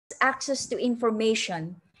access to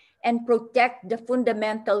information and protect the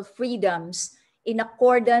fundamental freedoms in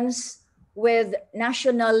accordance with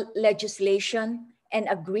national legislation and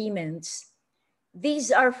agreements.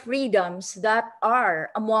 These are freedoms that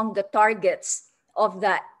are among the targets of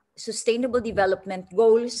the Sustainable Development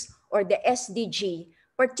Goals, or the SDG,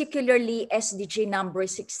 particularly SDG number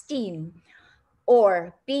 16,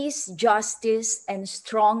 or peace, justice, and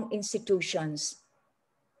strong institutions.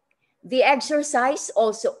 The exercise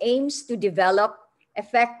also aims to develop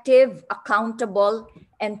effective, accountable,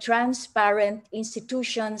 and transparent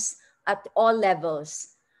institutions at all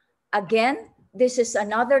levels. Again, this is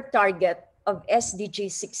another target of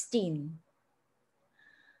SDG 16.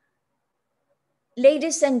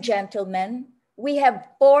 Ladies and gentlemen, we have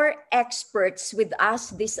 4 experts with us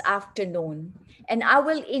this afternoon, and I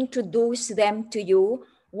will introduce them to you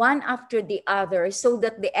one after the other so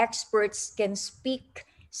that the experts can speak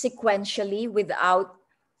sequentially without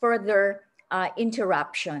further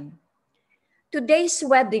interruption. Today's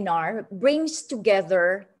webinar brings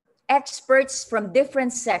together experts from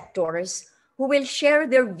different sectors who will share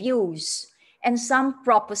their views and some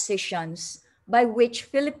propositions by which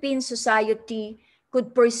Philippine society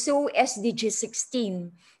could pursue SDG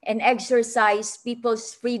 16 and exercise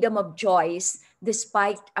people's freedom of choice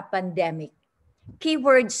despite a pandemic.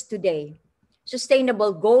 Keywords today: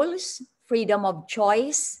 sustainable goals, freedom of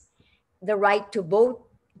choice, the right to vote,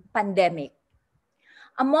 pandemic.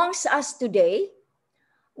 Amongst us today,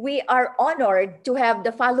 we are honored to have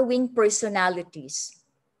the following personalities.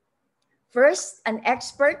 First, an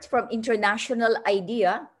expert from International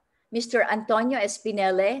IDEA, Mr. Antonio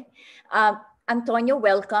Espinele. Antonio,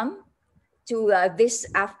 welcome to this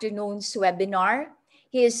afternoon's webinar.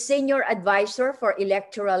 He is Senior Advisor for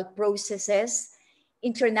Electoral Processes,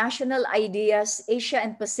 International IDEA's Asia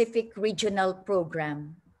and Pacific Regional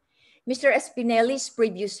Program. Mr. Espinelli's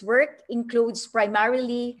previous work includes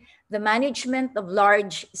primarily the management of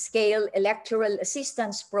large-scale electoral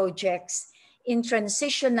assistance projects in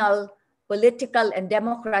transitional, political, and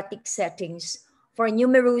democratic settings for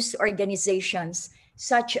numerous organizations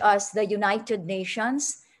such as the United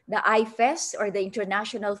Nations, the IFES, or the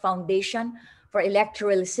International Foundation for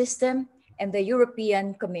Electoral System, and the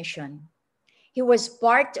European Commission. He was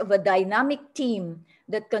part of a dynamic team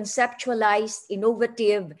that conceptualized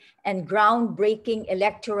innovative and groundbreaking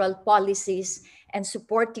electoral policies and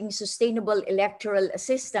supporting sustainable electoral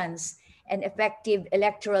assistance and effective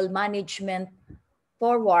electoral management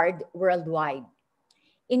forward worldwide.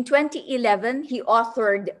 In 2011, he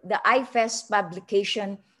authored the IFES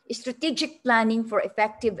publication, Strategic Planning for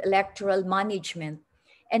Effective Electoral Management,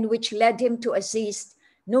 and which led him to assist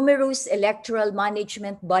numerous electoral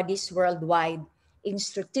management bodies worldwide in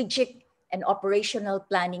strategic and operational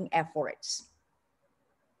planning efforts.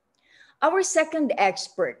 Our second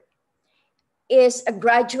expert is a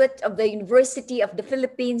graduate of the University of the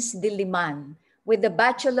Philippines, Diliman, with a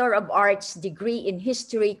Bachelor of Arts degree in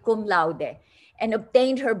History cum laude, and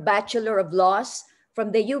obtained her Bachelor of Laws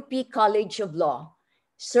from the UP College of Law,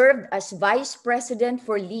 served as Vice President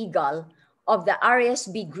for Legal of the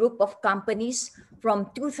RSB Group of Companies from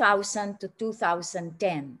 2000 to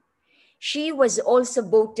 2010. She was also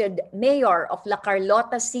voted Mayor of La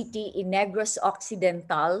Carlota City in Negros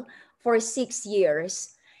Occidental for 6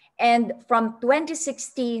 years, and from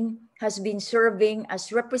 2016 has been serving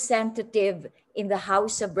as representative in the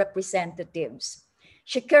House of Representatives.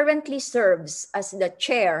 She currently serves as the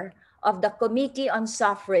chair of the Committee on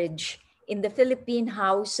Suffrage in the Philippine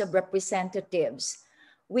House of Representatives.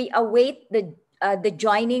 We await the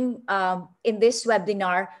joining in this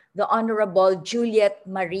webinar, the Honorable Juliet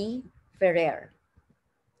Marie Ferrer.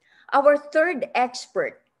 Our third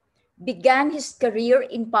expert began his career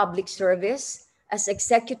in public service as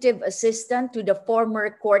executive assistant to the former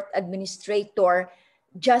court administrator,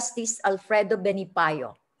 Justice Alfredo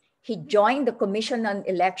Benipayo. He joined the Commission on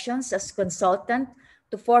Elections as consultant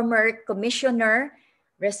to former Commissioner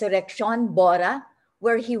Resurrection Bora,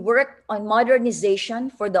 where he worked on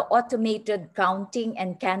modernization for the automated counting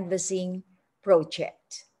and canvassing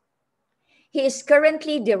project. He is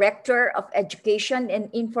currently Director of Education and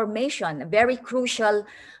Information, a very crucial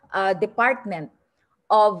department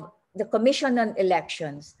of the Commission on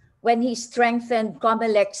Elections, when he strengthened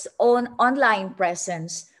COMELEC's own online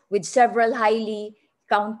presence with several highly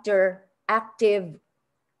counteractive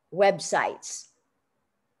websites.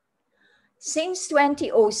 Since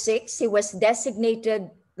 2006, he was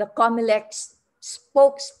designated the COMELEC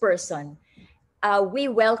spokesperson. We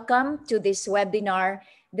welcome to this webinar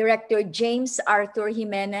Director James Arthur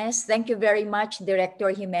Jimenez. Thank you very much, Director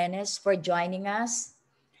Jimenez, for joining us.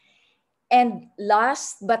 And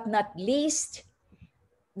last but not least,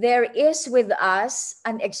 There is with us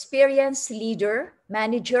an experienced leader,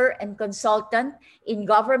 manager, and consultant in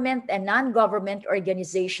government and non-government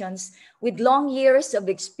organizations with long years of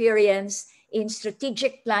experience in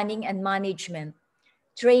strategic planning and management,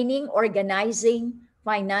 training, organizing,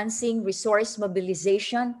 financing, resource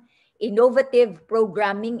mobilization, innovative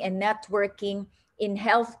programming and networking in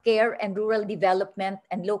healthcare and rural development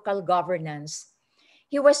and local governance.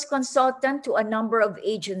 He was consultant to a number of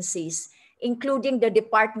agencies, including the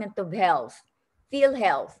Department of Health,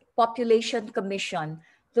 PhilHealth, Population Commission,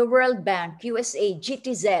 the World Bank, USA,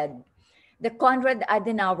 GTZ, the Konrad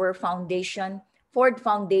Adenauer Foundation, Ford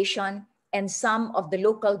Foundation, and some of the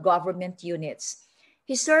local government units.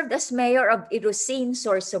 He served as mayor of Irusin,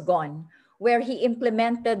 Sorsogon, where he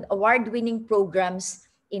implemented award-winning programs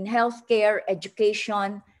in healthcare,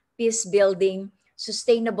 education, peace building,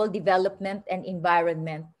 sustainable development, and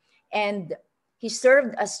environment. And he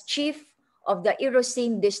served as chief of the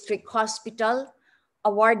Irusin District Hospital,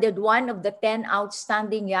 awarded one of the 10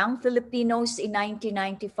 outstanding young Filipinos in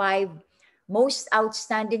 1995, most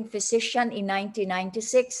outstanding physician in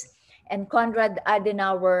 1996, and Konrad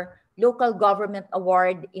Adenauer Local Government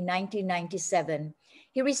Award in 1997.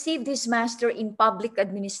 He received his master in public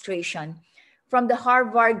administration from the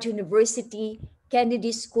Harvard University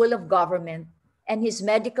Kennedy School of Government and his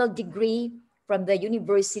medical degree from the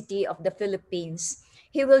University of the Philippines.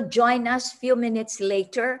 He will join us a few minutes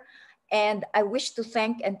later, and I wish to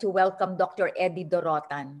thank and to welcome Dr. Eddie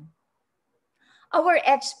Dorotan. Our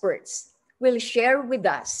experts will share with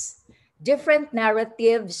us different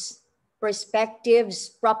narratives, perspectives,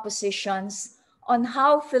 propositions on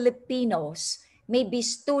how Filipinos may be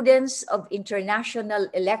students of international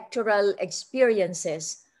electoral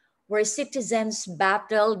experiences where citizens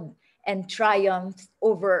battled and triumphed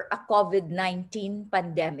over a COVID-19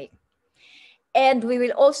 pandemic. And we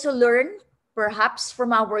will also learn, perhaps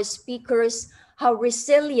from our speakers, how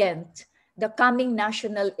resilient the coming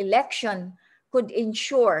national election could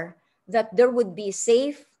ensure that there would be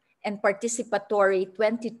safe and participatory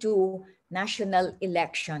 22 national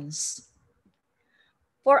elections.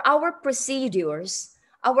 For our procedures,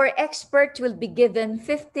 our expert will be given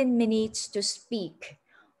 15 minutes to speak,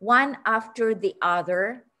 one after the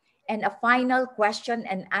other, and a final question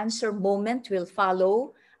and answer moment will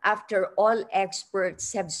follow after all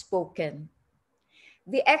experts have spoken.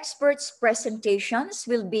 The experts' presentations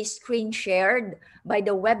will be screen shared by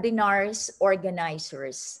the webinar's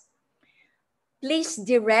organizers. Please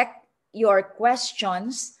direct your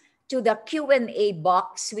questions to the Q&A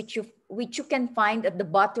box, which you can find at the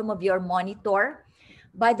bottom of your monitor.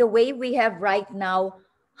 By the way, we have right now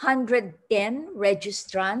 110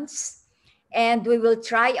 registrants, and we will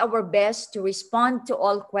try our best to respond to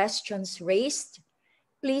all questions raised.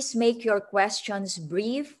 Please make your questions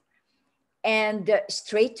brief and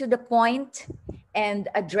straight to the point, and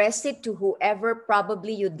address it to whoever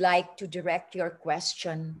probably you'd like to direct your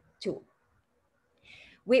question to.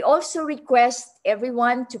 We also request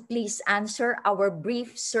everyone to please answer our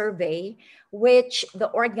brief survey, which the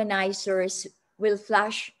organizers will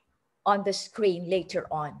flash on the screen later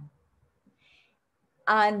on.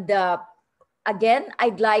 And again,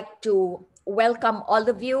 I'd like to welcome all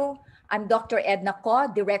of you. I'm Dr. Edna Ko,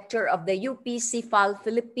 Director of the UP-CFAL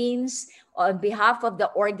Philippines. On behalf of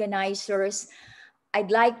the organizers,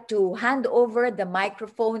 I'd like to hand over the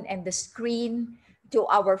microphone and the screen to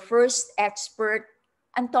our first expert,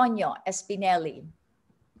 Antonio Espinelli.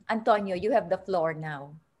 Antonio, you have the floor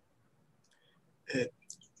now.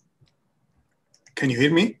 Can you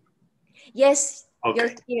hear me? Yes,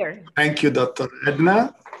 okay. You're here. Thank you, Dr.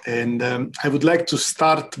 Edna. And I would like to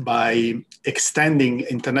start by extending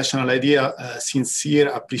international idea sincere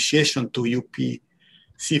appreciation to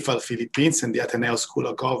UP-CFAL Philippines and the Ateneo School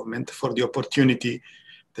of Government for the opportunity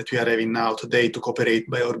that we are having now today to cooperate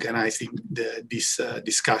by organizing this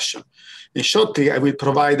discussion. And shortly, I will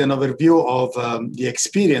provide an overview of the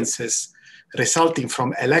experiences resulting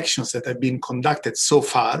from elections that have been conducted so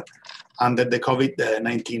far under the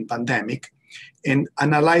COVID-19 pandemic, and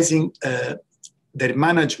analyzing their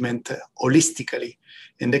management holistically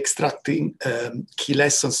and extracting key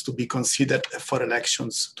lessons to be considered for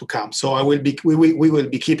elections to come. So we will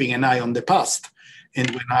be keeping an eye on the past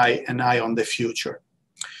and an eye on the future.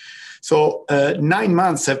 So 9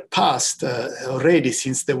 months have passed already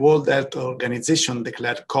since the World Health Organization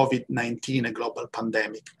declared COVID-19 a global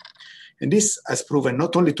pandemic. And this has proven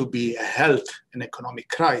not only to be a health and economic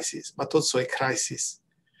crisis, but also a crisis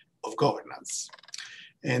of governance.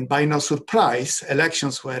 And by no surprise,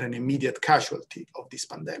 elections were an immediate casualty of this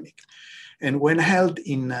pandemic. And when held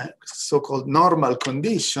in so-called normal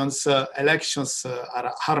conditions, elections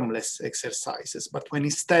are harmless exercises. But when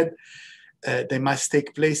instead they must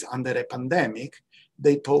take place under a pandemic,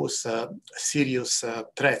 they pose serious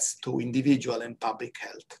threats to individual and public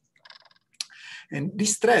health. And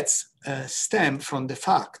these threats stem from the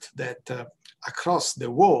fact that across the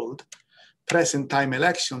world, present-time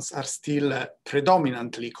elections are still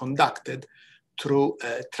predominantly conducted through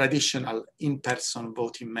traditional in-person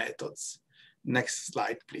voting methods. Next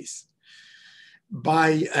slide, please.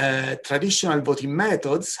 By traditional voting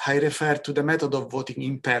methods, I refer to the method of voting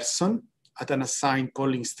in person at an assigned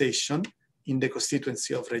polling station in the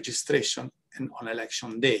constituency of registration and on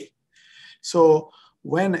election day. So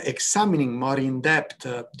when examining more in depth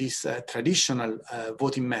this traditional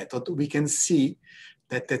voting method, we can see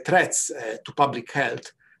that the threats to public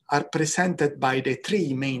health are presented by the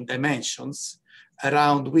three main dimensions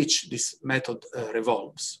around which this method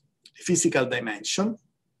revolves. The physical dimension,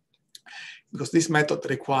 because this method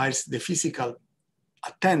requires the physical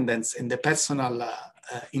attendance and the personal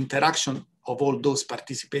interaction of all those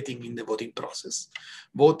participating in the voting process: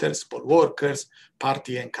 voters, poll workers,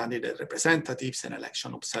 party and candidate representatives, and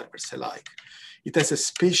election observers alike. It has a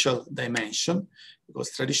spatial dimension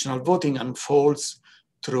because traditional voting unfolds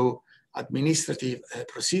through administrative,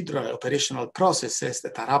 procedural, operational processes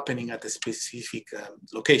that are happening at a specific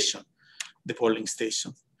location, the polling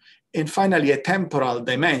station. And finally, a temporal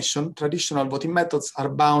dimension. Traditional voting methods are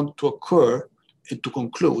bound to occur and to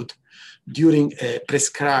conclude during a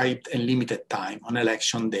prescribed and limited time on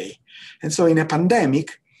election day. And so in a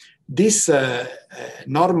pandemic, these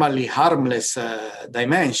normally harmless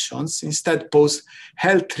dimensions instead pose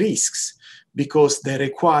health risks because they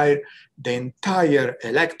require the entire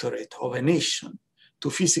electorate of a nation to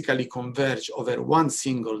physically converge over one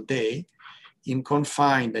single day in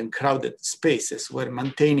confined and crowded spaces where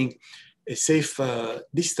maintaining a safe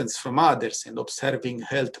distance from others and observing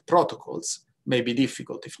health protocols may be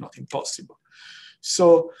difficult, if not impossible.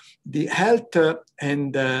 So the health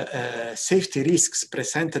and safety risks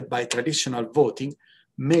presented by traditional voting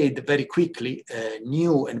made very quickly a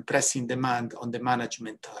new and pressing demand on the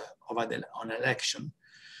management of an election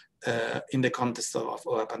in the context of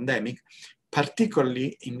a pandemic,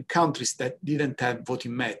 particularly in countries that didn't have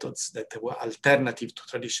voting methods that were alternative to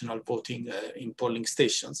traditional voting in polling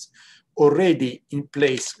stations, already in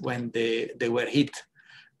place when they were hit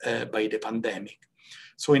by the pandemic.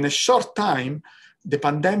 So in a short time, the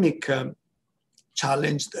pandemic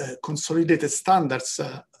challenged consolidated standards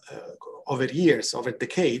over years, over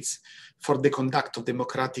decades, for the conduct of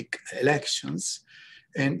democratic elections,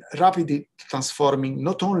 and rapidly transforming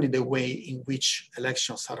not only the way in which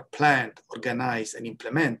elections are planned, organized, and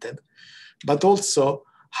implemented, but also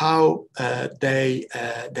how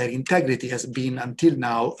their integrity has been until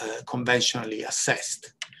now conventionally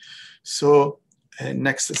assessed. So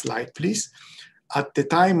next slide, please. At the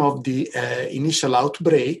time of the initial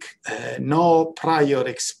outbreak, no prior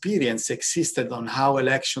experience existed on how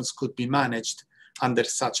elections could be managed under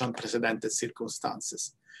such unprecedented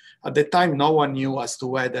circumstances. At the time, no one knew as to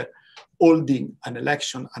whether holding an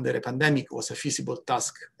election under a pandemic was a feasible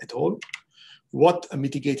task at all, what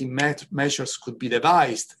mitigating measures could be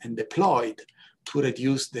devised and deployed to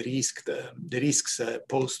reduce the risks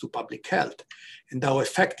posed to public health, and how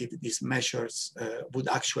effective these measures would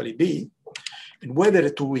actually be, and whether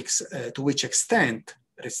to which extent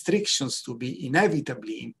restrictions to be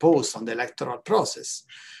inevitably imposed on the electoral process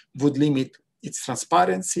would limit its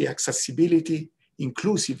transparency, accessibility,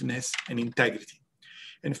 inclusiveness, and integrity.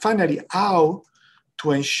 And finally, how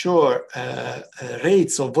to ensure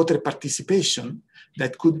rates of voter participation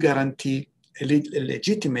that could guarantee a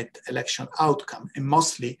legitimate election outcome, and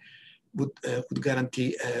mostly would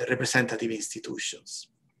guarantee representative institutions.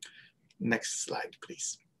 Next slide,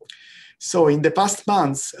 please. So in the past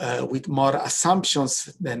months, with more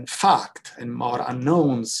assumptions than fact and more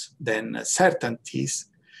unknowns than certainties,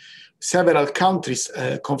 several countries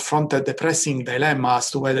confronted the pressing dilemma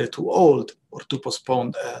as to whether to hold or to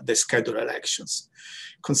postpone the scheduled elections.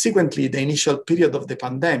 Consequently, the initial period of the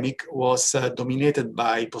pandemic was dominated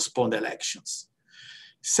by postponed elections.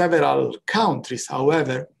 Several countries,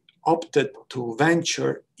 however, opted to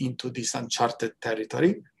venture into this uncharted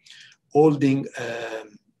territory, holding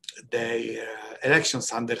their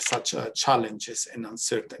elections under such challenges and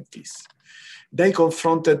uncertainties. They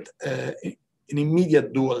confronted an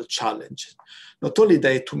immediate dual challenge. Not only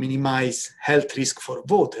they had to minimize health risk for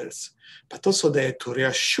voters, but also they had to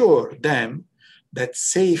reassure them that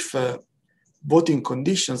safe voting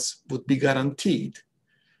conditions would be guaranteed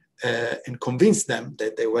and convince them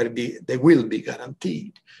that they will be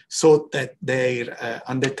guaranteed, so that their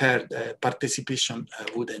undeterred participation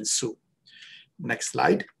would ensue. Next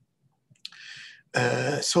slide.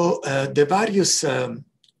 The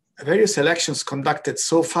various elections conducted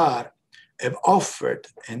so far have offered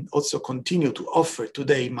and also continue to offer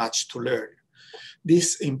today much to learn.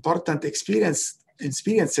 These important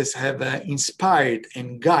experiences have inspired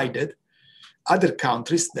and guided other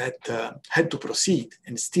countries that had to proceed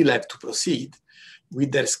and still have to proceed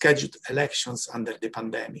with their scheduled elections under the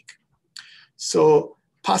pandemic. So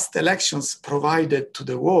past elections provided to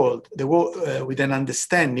the world with an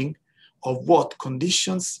understanding of what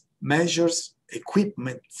conditions, measures,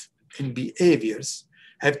 equipment, and behaviors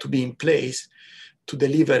have to be in place to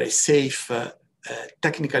deliver a safe,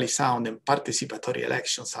 technically sound and participatory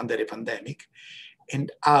elections under a pandemic,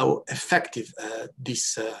 and how effective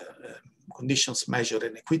these conditions, measure,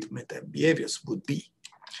 and equipment and behaviors would be.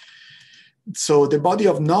 So the body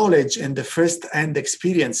of knowledge and the first-hand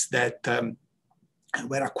experience that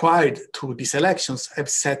were acquired through these elections have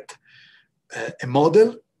set a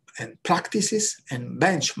model and practices and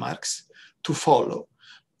benchmarks to follow.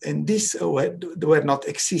 And these were not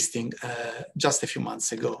existing just a few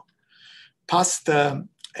months ago. Past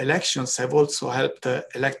elections have also helped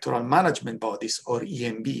electoral management bodies, or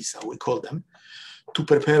EMBs, how we call them, to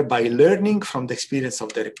prepare by learning from the experience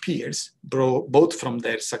of their peers, both from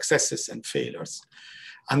their successes and failures,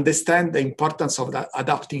 understand the importance of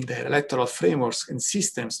adapting their electoral frameworks and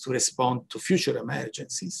systems to respond to future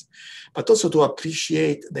emergencies, but also to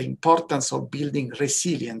appreciate the importance of building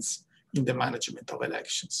resilience in the management of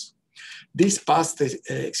elections. This past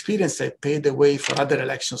experience have paved the way for other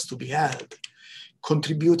elections to be held,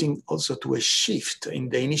 contributing also to a shift in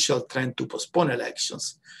the initial trend to postpone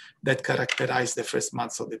elections that characterized the first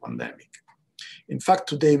months of the pandemic. In fact,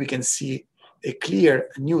 today we can see a clear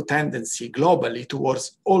new tendency globally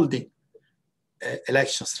towards holding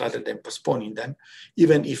elections rather than postponing them,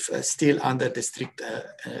 even if still under the strict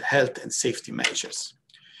health and safety measures.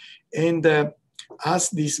 And as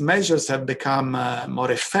these measures have become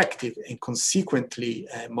more effective and consequently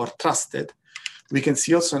more trusted, we can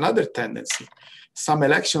see also another tendency. Some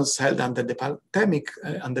elections held under the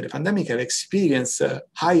pandemic have experienced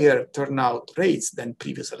higher turnout rates than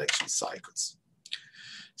previous election cycles.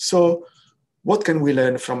 So what can we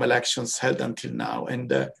learn from elections held until now?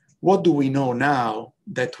 And what do we know now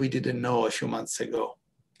that we didn't know a few months ago?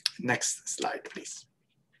 Next slide, please.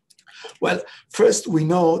 Well, first, we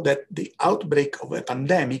know that the outbreak of a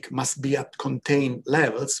pandemic must be at contained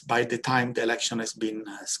levels by the time the election has been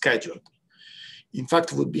scheduled. In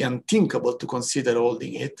fact, it would be unthinkable to consider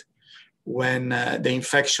holding it when the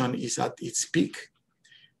infection is at its peak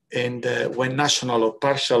and when national or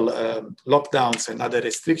partial lockdowns and other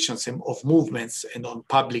restrictions of movements and on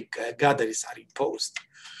public gatherings are imposed.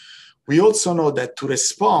 We also know that to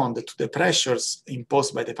respond to the pressures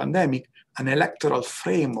imposed by the pandemic, an electoral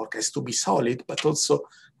framework has to be solid, but also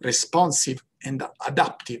responsive and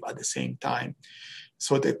adaptive at the same time,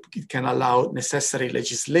 so that it can allow necessary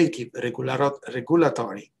legislative,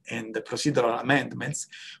 regulatory, and procedural amendments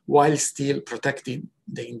while still protecting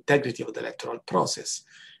the integrity of the electoral process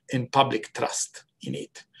and public trust in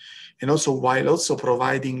it. And also while also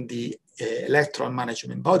providing the electoral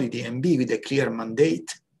management body, the EMB, with a clear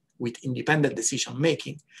mandate, with independent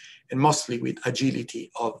decision-making, and mostly with agility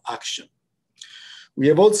of action. We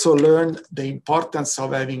have also learned the importance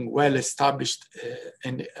of having well-established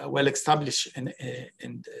and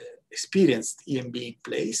experienced EMB in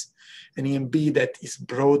place, an EMB that is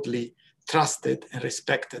broadly trusted and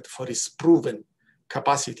respected for its proven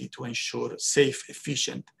capacity to ensure safe,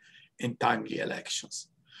 efficient, and timely elections.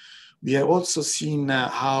 We have also seen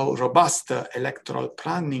how robust electoral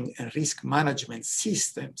planning and risk management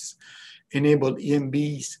systems enable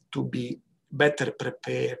EMBs to be better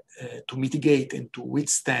prepared to mitigate and to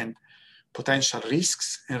withstand potential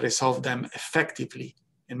risks and resolve them effectively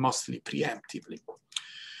and mostly preemptively.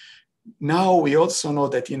 Now we also know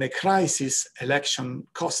that in a crisis, election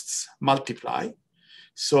costs multiply.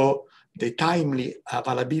 So the timely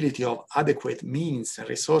availability of adequate means and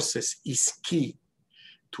resources is key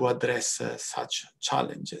to address such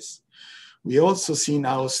challenges. We also see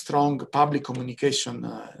now strong public communication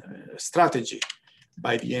strategy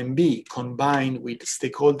by the EMB, combined with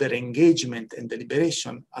stakeholder engagement and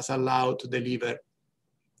deliberation, has allowed to deliver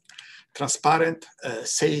transparent,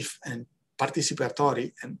 safe, and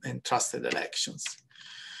participatory and trusted elections.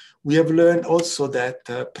 We have learned also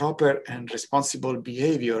that proper and responsible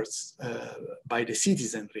behaviors by the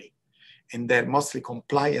citizenry and their mostly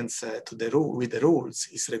compliance with the rules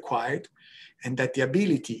is required, and that the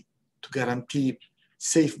ability to guarantee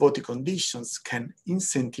safe voting conditions can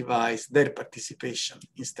incentivize their participation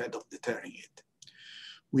instead of deterring it.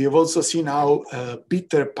 We have also seen how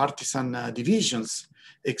bitter partisan divisions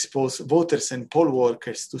expose voters and poll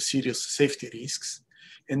workers to serious safety risks,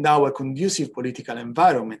 and how a conducive political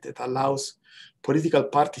environment that allows political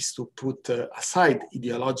parties to put aside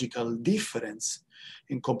ideological difference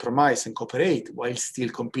and compromise and cooperate while still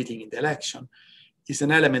competing in the election is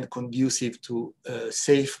an element conducive to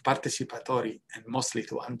safe, participatory, and mostly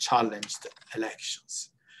to unchallenged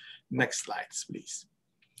elections. Next slides, please.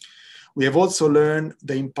 We have also learned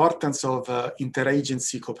the importance of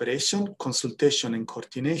interagency cooperation, consultation, and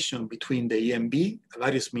coordination between the EMB,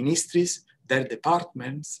 various ministries, their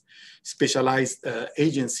departments, specialized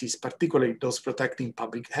agencies, particularly those protecting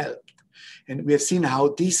public health. And we have seen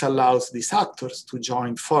how this allows these actors to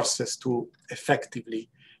join forces to effectively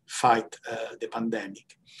fight the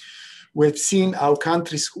pandemic. We have seen how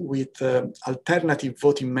countries with alternative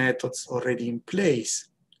voting methods already in place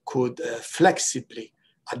could flexibly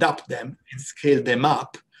adapt them and scale them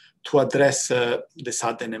up to address the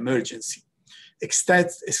sudden emergency.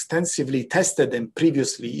 Extensively tested and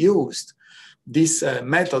previously used, these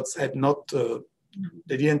methods had not,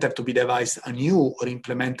 they didn't have to be devised anew or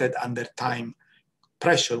implemented under time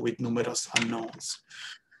pressure with numerous unknowns.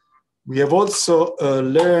 We have also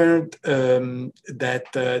learned that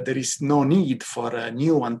there is no need for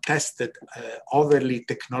new, untested, overly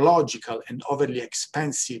technological and overly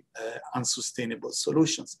expensive, unsustainable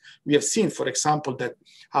solutions. We have seen, for example, that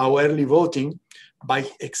our early voting, by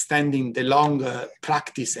extending the long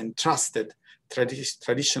practice and trusted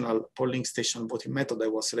traditional polling station voting method I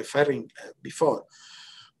was referring before,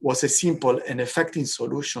 was a simple and effective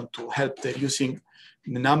solution to help reducing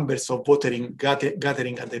the numbers of voters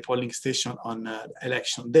gathering at the polling station on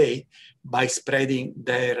election day by spreading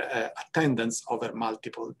their attendance over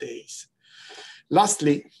multiple days.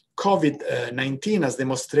 Lastly, COVID-19 has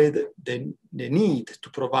demonstrated the need to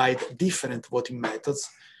provide different voting methods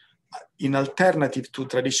in alternative to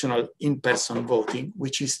traditional in-person voting,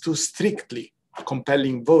 which is too strictly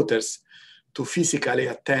compelling voters to physically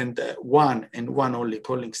attend one and one only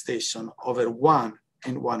polling station over one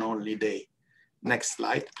and one only day. Next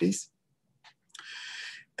slide, please.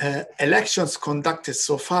 Elections conducted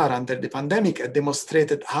so far under the pandemic have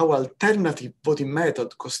demonstrated how alternative voting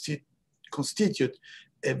methods constitute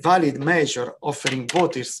a valid measure offering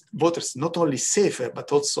voters not only safer,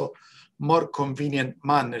 but also more convenient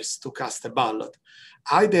manners to cast a ballot,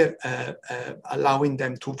 either allowing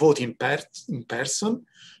them to vote in person,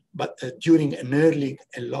 but during an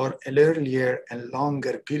earlier and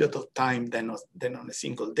longer period of time than on a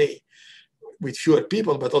single day, with fewer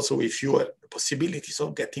people, but also with fewer possibilities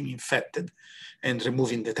of getting infected and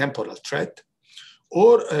removing the temporal threat,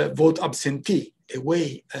 or vote absentee,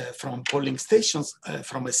 away from polling stations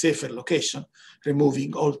from a safer location,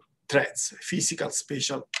 removing all threats, physical,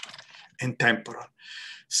 spatial, and temporal.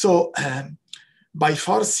 So by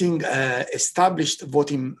forcing established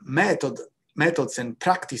voting methods and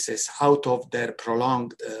practices out of their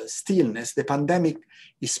prolonged stillness, the pandemic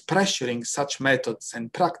is pressuring such methods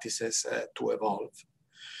and practices to evolve.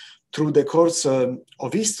 Through the course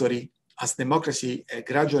of history, as democracy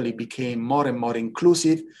gradually became more and more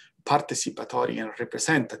inclusive, participatory, and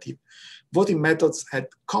representative, voting methods had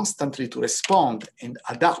constantly to respond and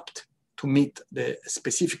adapt to meet the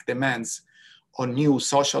specific demands on new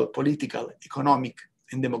social, political, economic,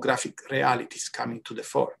 and demographic realities coming to the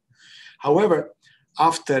fore. However,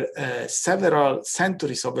 after several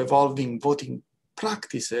centuries of evolving voting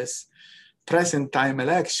practices, present-time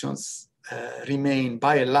elections remain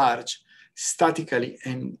by and large statically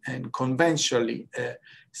and conventionally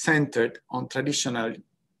centered on traditional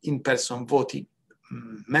in-person voting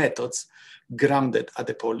methods grounded at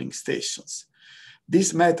the polling stations.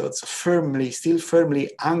 These methods, still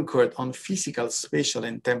firmly anchored on physical, spatial,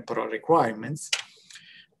 and temporal requirements,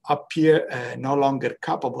 appear no longer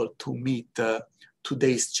capable to meet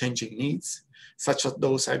today's changing needs, such as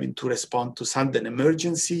those having to respond to sudden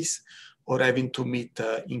emergencies or having to meet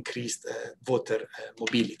increased voter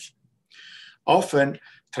mobility. Often,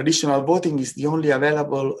 traditional voting is the only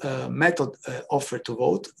available method offered to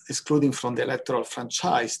vote, excluding from the electoral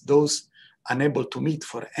franchise those unable to meet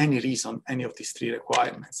for any reason any of these three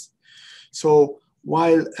requirements. So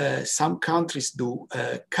while some countries do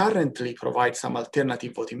currently provide some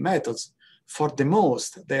alternative voting methods, for the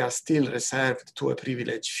most, they are still reserved to a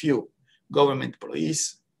privileged few, government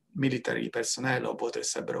employees, military personnel, or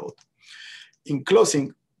voters abroad. In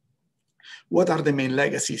closing, what are the main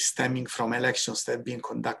legacies stemming from elections that have been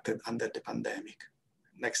conducted under the pandemic?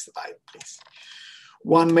 Next slide, please.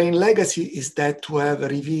 One main legacy is that to have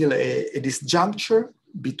revealed a disjuncture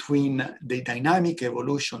between the dynamic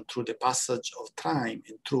evolution through the passage of time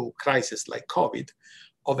and through crises like COVID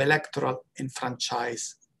of electoral and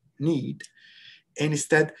franchise need, and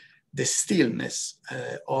instead the stillness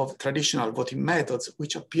of traditional voting methods,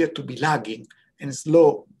 which appear to be lagging and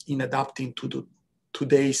slow in adapting to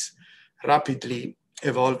today's rapidly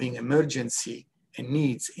evolving emergency and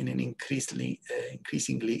needs in an increasingly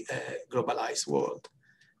globalized world.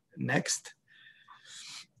 Next.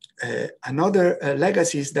 Another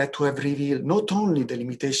legacy is that to have revealed not only the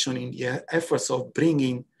limitation in the efforts of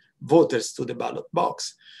bringing voters to the ballot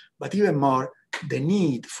box, but even more the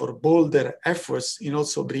need for bolder efforts in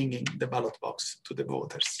also bringing the ballot box to the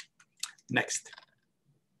voters. Next.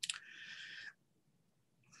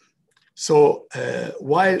 So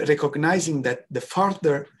while recognizing that the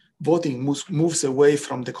further voting moves away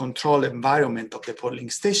from the control environment of the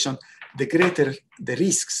polling station, the greater the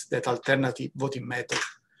risks that alternative voting methods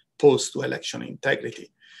pose to election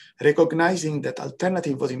integrity. Recognizing that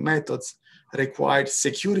alternative voting methods require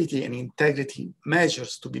security and integrity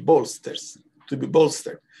measures to be bolstered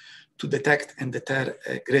to detect and deter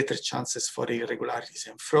greater chances for irregularities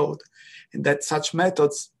and fraud, and that such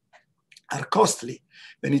methods are costly.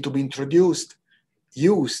 They need to be introduced,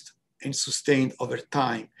 used, and sustained over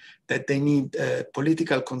time, that they need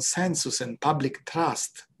political consensus and public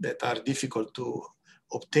trust that are difficult to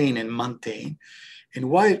obtain and maintain. And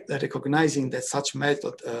while recognizing that such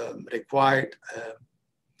method required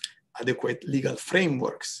adequate legal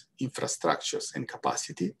frameworks, infrastructures, and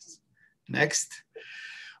capacities. Next,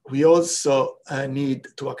 we also need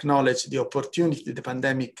to acknowledge the opportunity the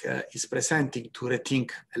pandemic is presenting to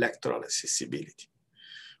rethink electoral accessibility.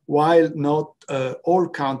 While not all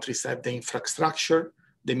countries have the infrastructure,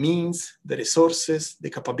 the means, the resources, the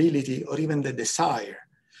capability, or even the desire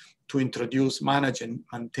to introduce, manage, and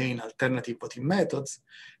maintain alternative voting methods,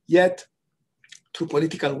 yet through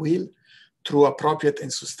political will, through appropriate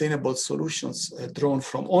and sustainable solutions drawn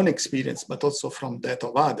from own experience, but also from that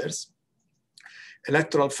of others,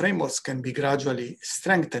 electoral frameworks can be gradually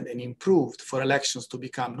strengthened and improved for elections to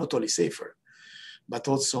become not only safer, but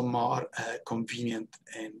also more convenient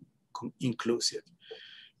and inclusive.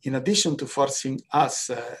 In addition to forcing us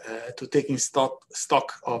to taking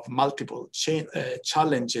stock of multiple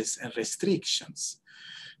challenges and restrictions,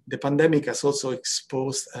 the pandemic has also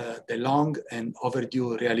exposed the long and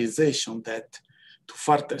overdue realization that to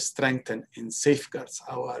further strengthen and safeguard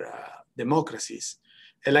our democracies,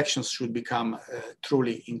 elections should become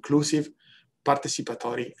truly inclusive,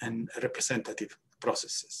 participatory, and representative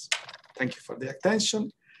processes. Thank you for the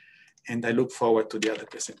attention, and I look forward to the other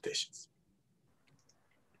presentations.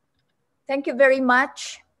 Thank you very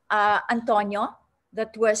much, Antonio.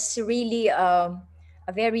 That was really a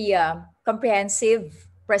very comprehensive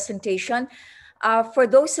presentation. For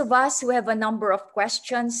those of us who have a number of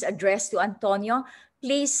questions addressed to Antonio,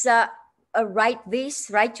 please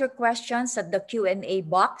write your questions at the Q&A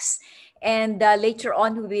box, and later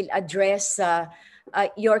on we will address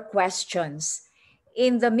your questions.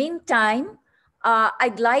 In the meantime,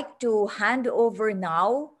 I'd like to hand over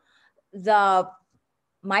now the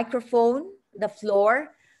microphone, the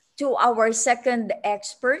floor, to our second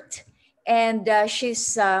expert. And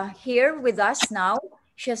she's here with us now.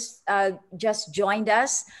 She's just joined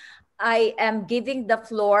us. I am giving the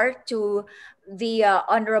floor to the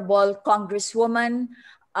Honorable Congresswoman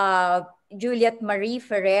Juliet Marie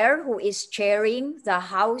Ferrer, who is chairing the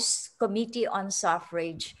House Committee on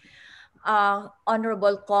Suffrage.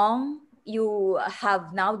 Honorable Kong, you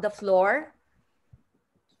have now the floor.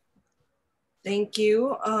 Thank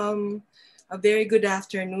you. A very good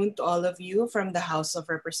afternoon to all of you from the House of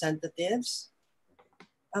Representatives.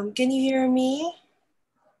 Can you hear me?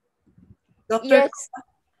 Dr.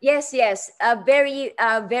 Yes.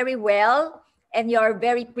 Very well. And your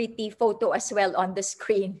very pretty photo as well on the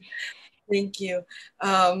screen. Thank you.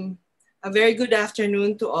 A very good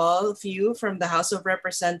afternoon to all of you from the House of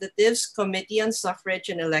Representatives, Committee on Suffrage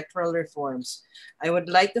and Electoral Reforms. I would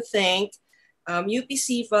like to thank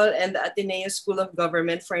UP-CFAL and the Ateneo School of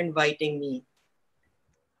Government for inviting me.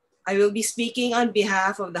 I will be speaking on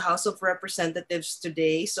behalf of the House of Representatives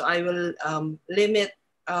today, so I will limit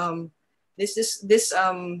this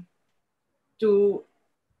to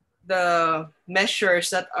the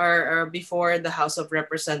measures that are before the House of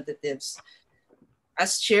Representatives.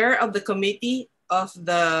 As chair of the Committee of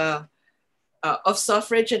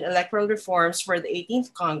Suffrage and Electoral Reforms for the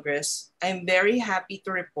 18th Congress, I'm very happy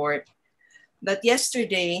to report that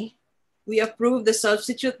yesterday we approved the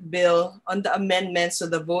substitute bill on the amendments to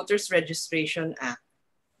the Voters Registration Act.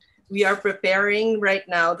 We are preparing right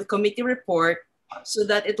now the committee report so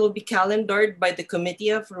that it will be calendared by the Committee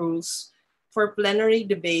of Rules for plenary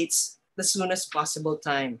debates the soonest possible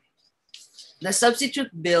time. The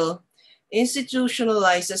substitute bill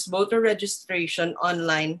institutionalizes voter registration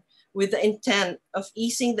online with the intent of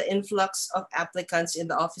easing the influx of applicants in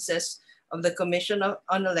the offices of the Commission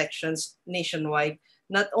on Elections nationwide,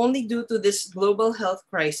 not only due to this global health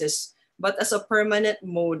crisis, but as a permanent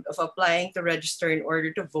mode of applying to register in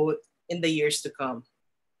order to vote in the years to come.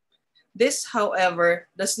 This, however,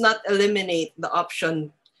 does not eliminate the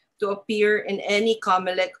option to appear in any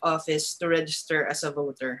COMELEC office to register as a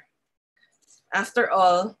voter. After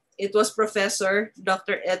all, it was Professor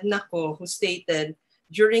Dr. Edna Ko who stated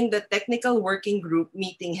during the Technical Working Group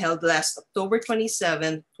meeting held last October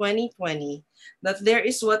 27, 2020, that there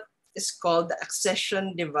is what is called the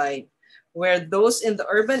accession divide, where those in the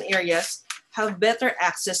urban areas have better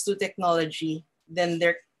access to technology than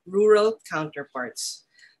their rural counterparts.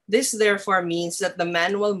 This therefore means that the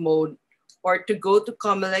manual mode, or to go to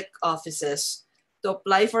COMELEC offices to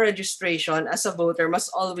apply for registration as a voter,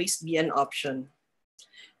 must always be an option.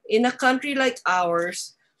 In a country like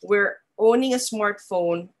ours, where owning a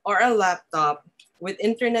smartphone or a laptop with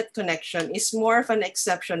internet connection is more of an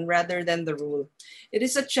exception rather than the rule, it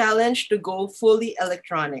is a challenge to go fully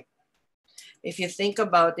electronic. If you think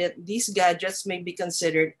about it, these gadgets may be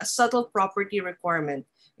considered a subtle property requirement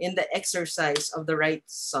in the exercise of the right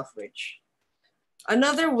suffrage.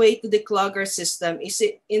 Another way to declog our system is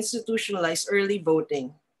to institutionalize early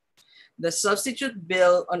voting. The substitute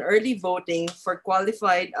bill on early voting for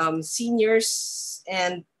qualified seniors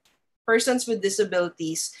and persons with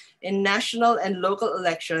disabilities in national and local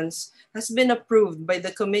elections has been approved by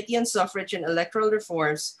the Committee on Suffrage and Electoral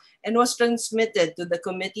Reforms and was transmitted to the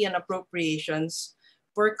Committee on Appropriations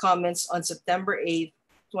for comments on September 8,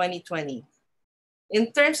 2020.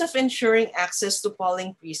 In terms of ensuring access to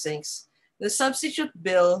polling precincts, the substitute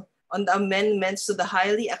bill on the amendments to the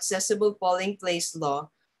Highly Accessible Polling Place Law,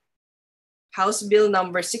 House Bill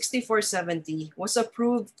number 6470, was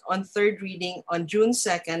approved on third reading on June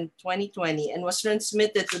 2nd, 2020, and was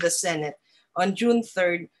transmitted to the Senate on June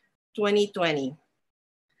 3rd, 2020.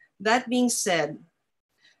 That being said,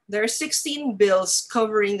 there are 16 bills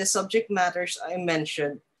covering the subject matters I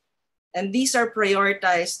mentioned, and these are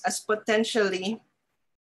prioritized as potentially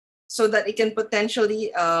so that it can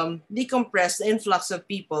potentially decompress the influx of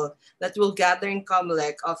people that will gather in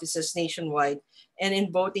COMELEC offices nationwide and in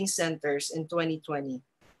voting centers in 2020.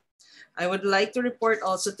 I would like to report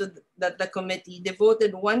also that the committee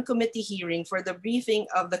devoted one committee hearing for the briefing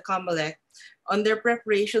of the COMELEC on their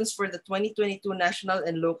preparations for the 2022 national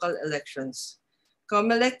and local elections.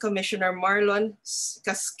 COMELEC Commissioner Marlon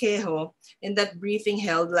Casquejo, in that briefing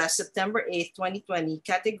held last September 8, 2020,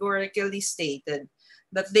 categorically stated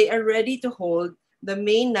that they are ready to hold the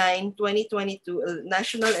May 9, 2022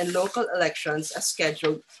 national and local elections as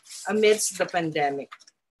scheduled amidst the pandemic.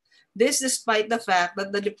 This despite the fact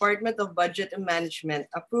that the Department of Budget and Management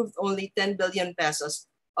approved only 10 billion pesos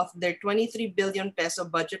of their 23 billion peso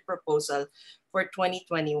budget proposal for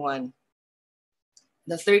 2021.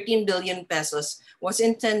 The 13 billion pesos was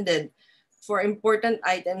intended for important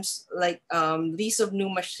items like lease of new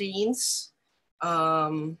machines,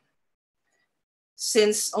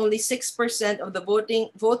 since only 6% of the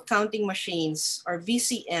vote counting machines, or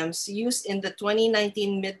VCMs, used in the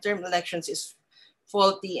 2019 midterm elections is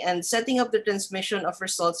faulty, and setting up the transmission of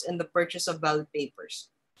results and the purchase of ballot papers.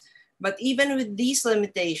 But even with these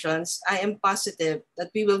limitations, I am positive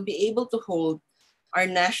that we will be able to hold our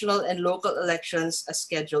national and local elections as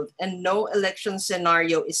scheduled, and no election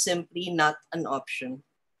scenario is simply not an option.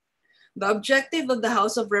 The objective of the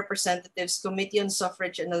House of Representatives Committee on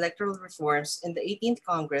Suffrage and Electoral Reforms in the 18th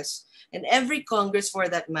Congress, and every Congress for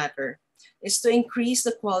that matter, is to increase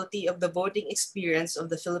the quality of the voting experience of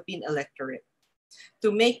the Philippine electorate,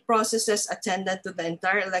 to make processes attendant to the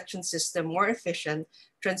entire election system more efficient,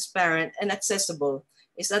 transparent, and accessible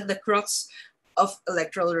is at the crux of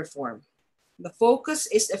electoral reform. The focus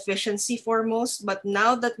is efficiency foremost, but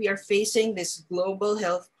now that we are facing this global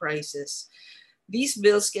health crisis, these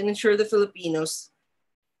bills can ensure the Filipinos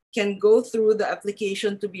can go through the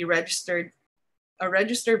application to be a registered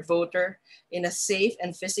voter in a safe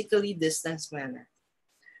and physically distanced manner.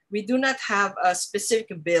 We do not have a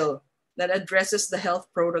specific bill that addresses the health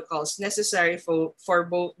protocols necessary for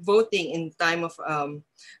voting in time of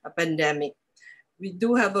a pandemic. We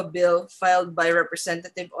do have a bill filed by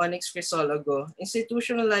Representative Onyx Crisologo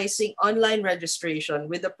institutionalizing online registration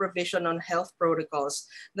with a provision on health protocols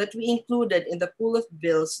that we included in the pool of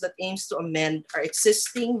bills that aims to amend our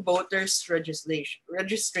existing voters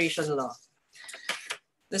registration law.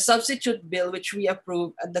 the substitute bill which we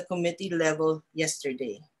approved at the committee level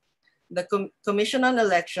yesterday. The Commission on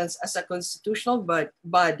Elections as a constitutional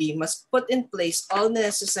body must put in place all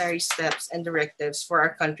necessary steps and directives for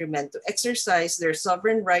our countrymen to exercise their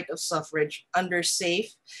sovereign right of suffrage under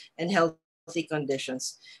safe and healthy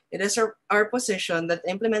conditions. It is our position that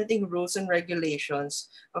implementing rules and regulations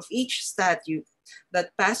of each statute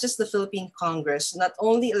that passes the Philippine Congress, not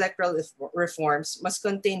only electoral reforms, must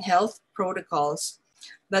contain health protocols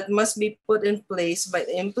that must be put in place by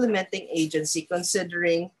the implementing agency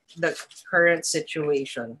considering the current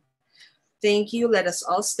situation. Thank you. Let us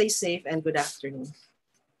all stay safe and good afternoon.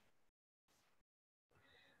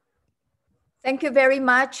 Thank you very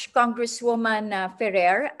much, Congresswoman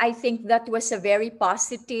Ferrer. I think that was a very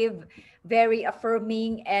positive, very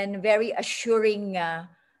affirming, and very assuring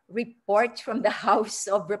report from the House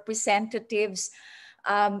of Representatives,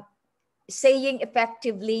 saying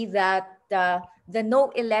effectively that the no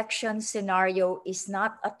election scenario is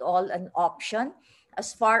not at all an option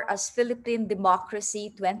as far as Philippine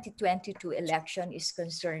democracy 2022 election is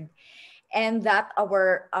concerned, and that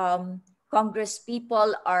our Congress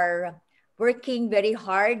people are working very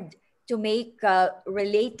hard to make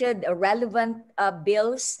related, relevant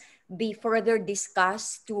bills be further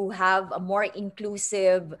discussed to have a more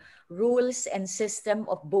inclusive rules and system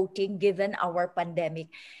of voting given our pandemic.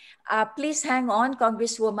 Please hang on,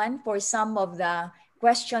 Congresswoman, for some of the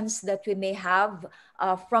questions that we may have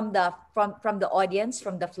from the audience,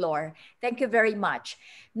 from the floor. Thank you very much.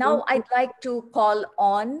 Now, I'd like to call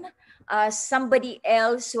on somebody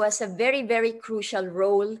else who has a very, very crucial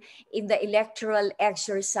role in the electoral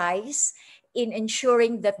exercise in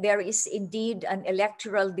ensuring that there is indeed an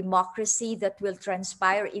electoral democracy that will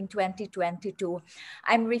transpire in 2022.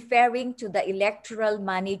 I'm referring to the electoral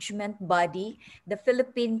management body, the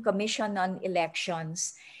Philippine Commission on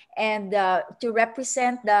Elections. And to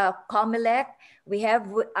represent the COMELEC, we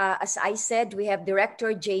have, as I said, we have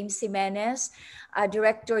Director James Jimenez.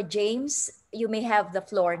 Director James, you may have the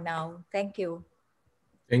floor now. Thank you.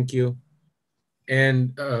 Thank you.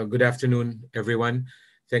 And good afternoon, everyone.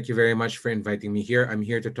 Thank you very much for inviting me here. I'm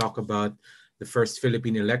here to talk about the first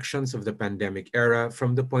Philippine elections of the pandemic era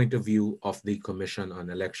from the point of view of the Commission on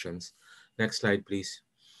Elections. Next slide, please.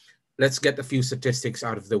 Let's get a few statistics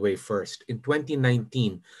out of the way first. In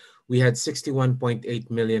 2019, we had 61.8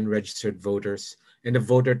 million registered voters and a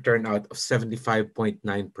voter turnout of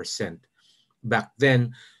 75.9%. Back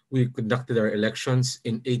then, we conducted our elections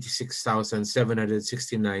in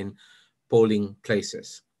 86,769 polling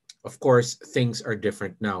places. Of course, things are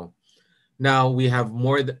different now. Now we have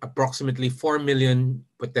approximately 4 million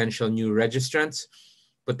potential new registrants,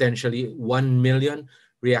 potentially 1 million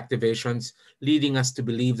reactivations, leading us to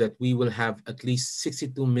believe that we will have at least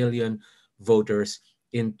 62 million voters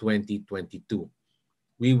in 2022.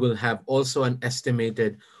 We will have also an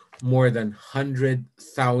estimated more than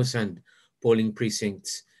 100,000 polling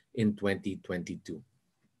precincts in 2022.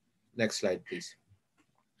 Next slide, please.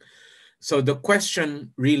 So the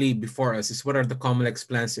question really before us is, what are the COMELEC's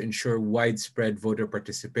plans to ensure widespread voter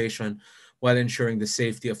participation while ensuring the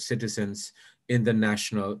safety of citizens in the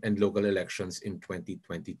national and local elections in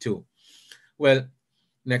 2022? Well,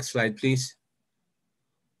 next slide, please.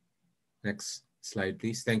 Next slide,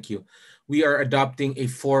 please. Thank you. We are adopting a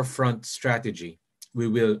four-front strategy. We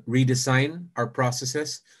will redesign our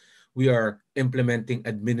processes. We are implementing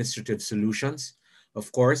administrative solutions. Of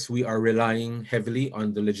course, we are relying heavily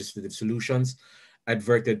on the legislative solutions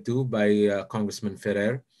adverted to by Congressman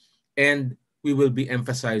Ferrer, and we will be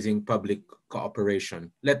emphasizing public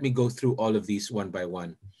cooperation. Let me go through all of these one by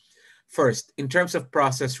one. First, in terms of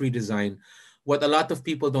process redesign, what a lot of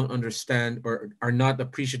people don't understand or are not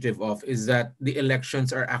appreciative of is that the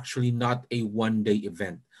elections are actually not a one-day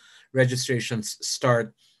event. Registrations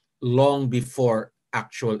start long before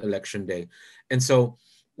actual election day. And so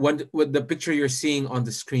what the picture you're seeing on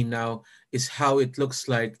the screen now is how it looks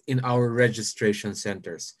like in our registration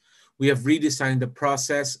centers. We have redesigned the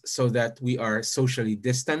process so that we are socially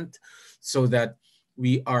distant, so that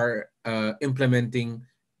we are implementing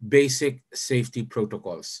basic safety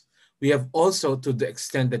protocols. We have also, to the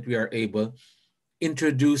extent that we are able,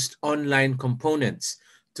 introduced online components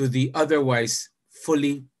to the otherwise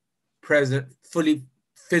fully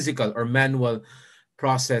physical or manual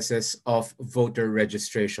processes of voter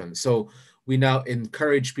registration. So we now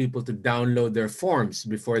encourage people to download their forms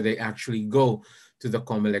before they actually go to the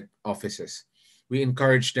COMELEC offices. We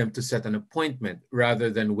encourage them to set an appointment rather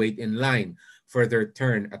than wait in line for their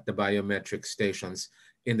turn at the biometric stations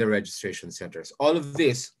in the registration centers. All of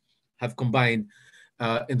this have combined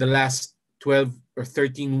in the last 12 or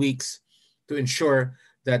 13 weeks to ensure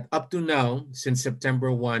that up to now, since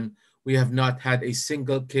September 1, we have not had a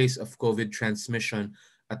single case of COVID transmission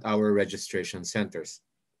at our registration centers.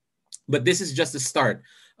 But this is just the start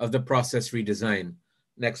of the process redesign.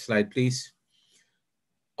 Next slide, please.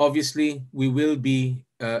 Obviously, we will be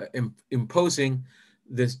imposing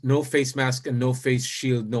this no face mask and no face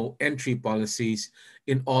shield, no entry policies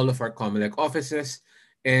in all of our COMELEC offices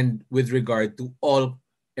and with regard to all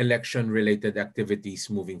election-related activities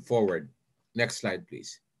moving forward. Next slide,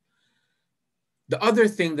 please. The other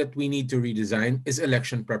thing that we need to redesign is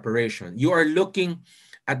election preparation. You are looking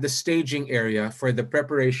at the staging area for the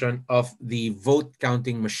preparation of the vote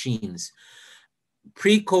counting machines.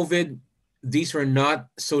 Pre-COVID, these were not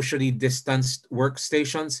socially distanced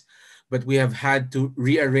workstations, but we have had to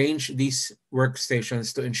rearrange these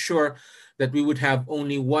workstations to ensure that we would have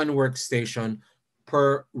only one workstation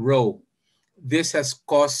per row. This has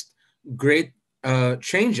caused great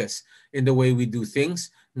changes in the way we do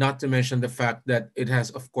things, not to mention the fact that it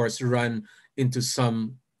has, of course, run into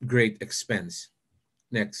some great expense.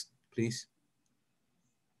 Next, please.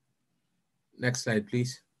 Next slide,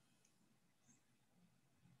 please.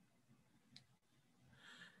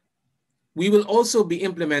 We will also be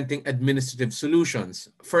implementing administrative solutions.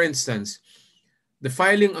 For instance, the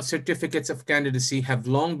filing of certificates of candidacy have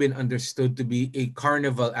long been understood to be a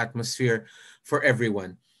carnival atmosphere for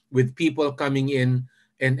everyone, with people coming in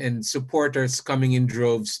and supporters coming in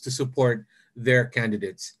droves to support their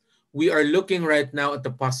candidates. We are looking right now at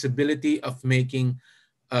the possibility of making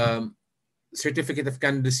certificate of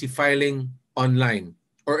candidacy filing online,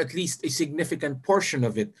 or at least a significant portion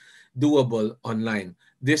of it doable online.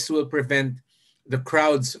 This will prevent the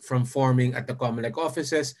crowds from forming at the COMELEC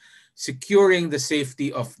offices, securing the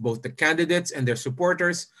safety of both the candidates and their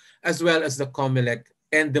supporters, as well as the COMELEC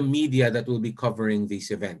and the media that will be covering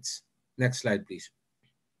these events. Next slide, please.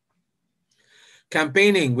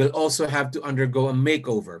 Campaigning will also have to undergo a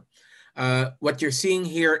makeover. What you're seeing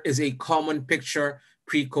here is a common picture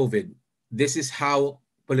pre-COVID. This is how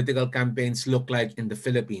political campaigns look like in the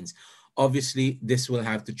Philippines. Obviously, this will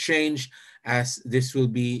have to change, as this will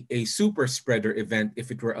be a super spreader event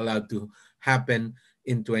if it were allowed to happen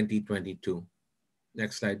in 2022.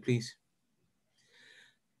 Next slide, please.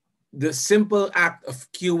 The simple act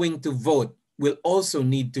of queuing to vote will also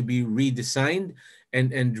need to be redesigned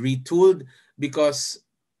and retooled because,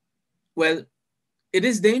 well, it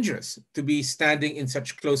is dangerous to be standing in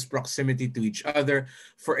such close proximity to each other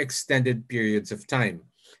for extended periods of time.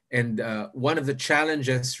 And one of the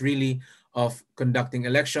challenges really of conducting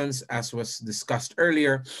elections, as was discussed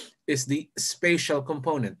earlier, is the spatial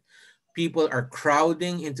component. People are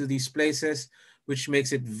crowding into these places, which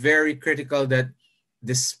makes it very critical that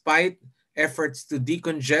despite efforts to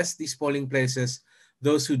decongest these polling places,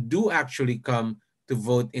 those who do actually come to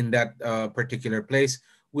vote in that particular place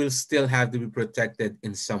will still have to be protected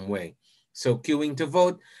in some way. So queuing to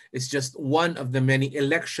vote is just one of the many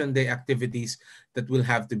election day activities that will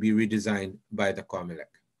have to be redesigned by the COMELEC.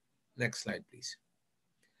 Next slide, please.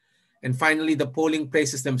 And finally, the polling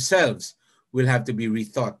places themselves will have to be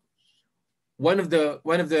rethought. One of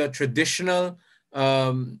the traditional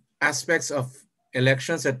aspects of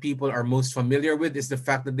elections that people are most familiar with is the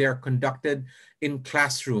fact that they are conducted in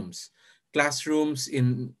classrooms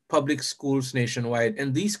in public schools nationwide.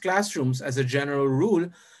 And these classrooms, as a general rule,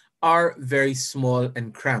 are very small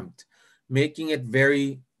and cramped, making it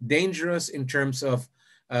very dangerous in terms of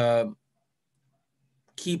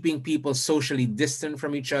keeping people socially distant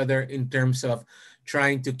from each other, in terms of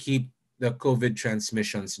trying to keep the COVID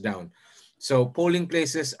transmissions down. So polling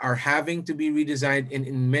places are having to be redesigned, and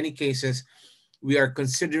in many cases, we are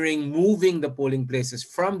considering moving the polling places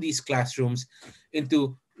from these classrooms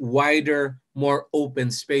into wider, more open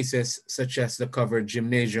spaces, such as the covered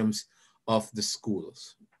gymnasiums of the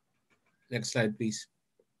schools. Next slide, please.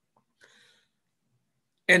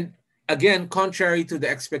 And again, contrary to the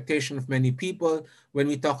expectation of many people, when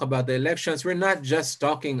we talk about the elections, we're not just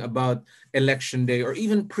talking about election day or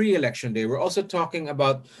even pre-election day. We're also talking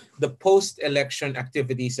about the post-election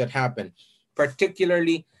activities that happen,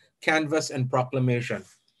 particularly canvass and proclamation.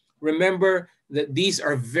 Remember that these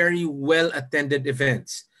are very well-attended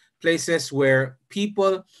events, places where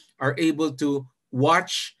people are able to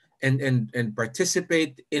watch and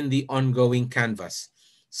participate in the ongoing canvass.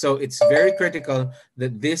 So it's very critical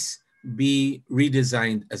that this be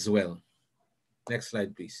redesigned as well. Next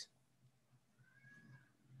slide, please.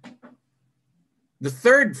 The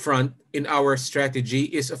third front in our strategy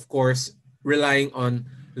is, of course, relying on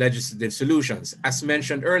legislative solutions. As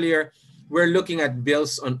mentioned earlier, we're looking at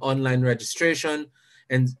bills on online registration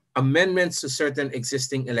and amendments to certain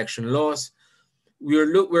existing election laws.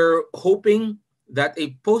 We're hoping that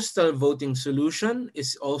a postal voting solution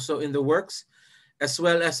is also in the works, as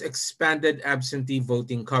well as expanded absentee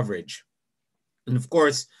voting coverage. And of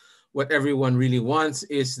course, what everyone really wants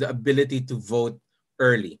is the ability to vote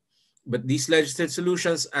early. But these legislative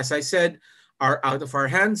solutions, as I said, are out of our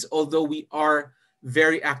hands, although we are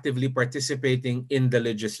very actively participating in the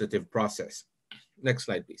legislative process. Next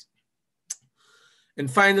slide, please. And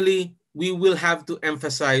finally, we will have to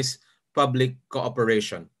emphasize public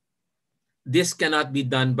cooperation. This cannot be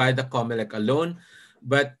done by the COMELEC alone,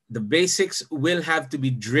 but the basics will have to be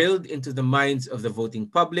drilled into the minds of the voting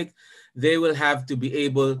public. They will have to be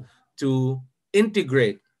able to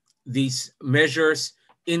integrate these measures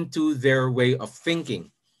into their way of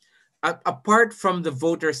thinking. Apart from the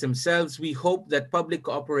voters themselves, we hope that public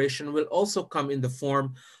cooperation will also come in the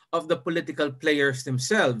form of the political players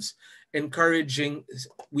themselves,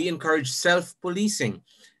 we encourage self-policing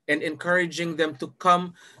and encouraging them to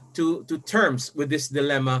come to terms with this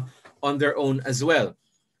dilemma on their own as well.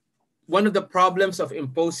 One of the problems of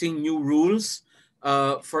imposing new rules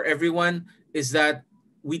for everyone is that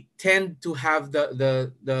we tend to have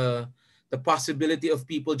the possibility of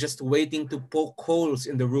people just waiting to poke holes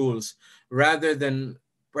in the rules rather than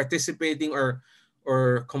participating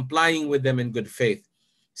or complying with them in good faith.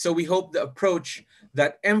 So we hope the approach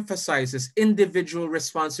that emphasizes individual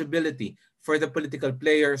responsibility for the political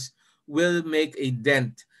players will make a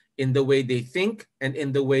dent in the way they think and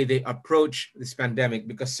in the way they approach this pandemic,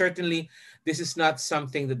 because certainly this is not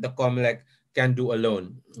something that the COMELEC can do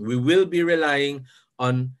alone. We will be relying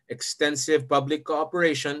on extensive public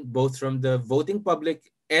cooperation, both from the voting public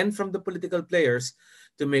and from the political players,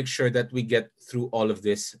 to make sure that we get through all of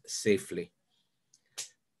this safely.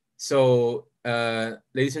 So,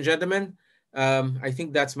 ladies and gentlemen, I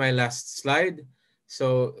think that's my last slide.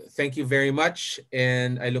 So thank you very much,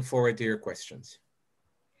 and I look forward to your questions.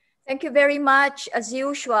 Thank you very much. As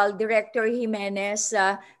usual, Director Jimenez,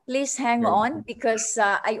 please hang on, because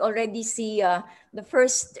I already see the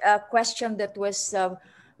first question that was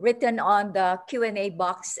written on the Q&A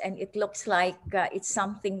box, and it looks like it's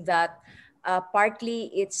something that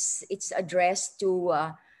partly it's addressed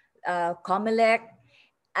to COMELEC.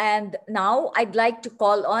 And now I'd like to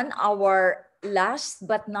call on our last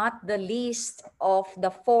but not the least of the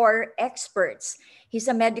four experts. He's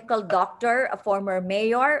a medical doctor, a former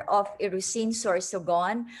mayor of Irusin,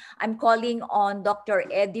 Sorsogon. I'm calling on Dr.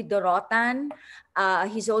 Eddie Dorotan.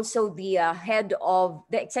 He's also the head of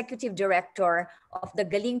the executive director of the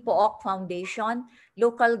Galing Pook Foundation,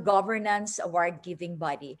 local governance award-giving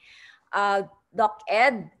body. Doc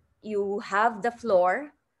Ed, you have the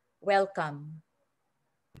floor. Welcome.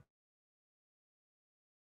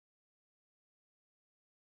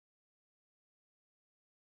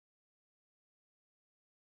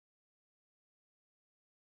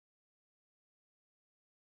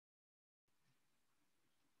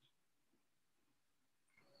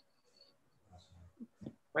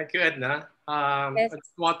 Thank you, Edna. Yes. I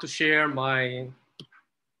just want to share my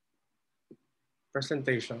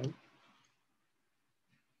presentation.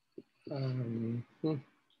 Can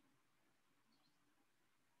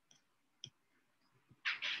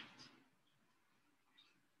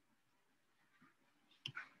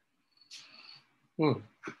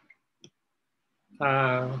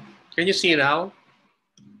you see now?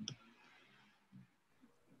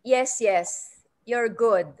 Yes, yes, you're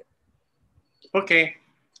good. Okay,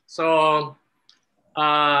 so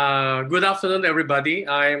good afternoon, everybody.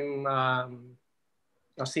 I'm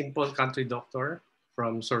a simple country doctor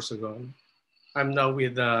from Sorsogon. I'm now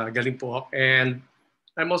with Galing Pook, and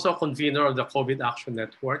I'm also a convener of the COVID Action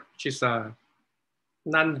Network, which is a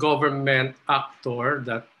non-government actor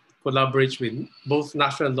that collaborates with both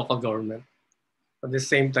national and local government. At the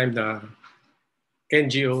same time, the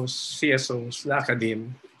NGOs, CSOs, the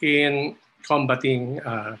academe in combating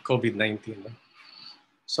COVID-19.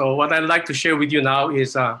 So what I'd like to share with you now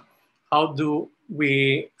is how do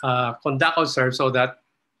we conduct ourselves so that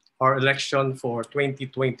our election for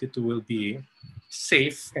 2022 will be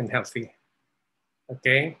safe and healthy.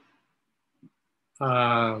 Okay.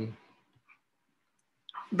 The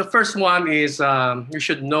first one is you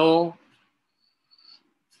should know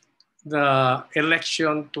the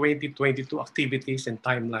election 2022 activities and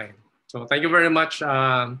timeline. So thank you very much,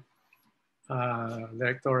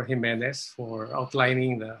 Director Jimenez, for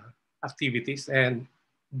outlining the activities and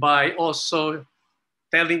by also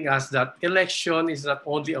telling us that election is not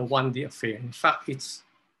only a one-day affair. In fact, it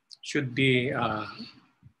should be a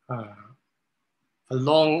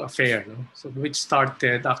long affair, no? So which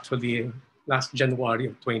started actually last January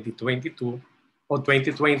of 2022 or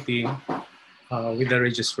 2020 with the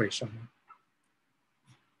registration.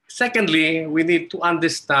 Secondly, we need to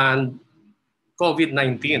understand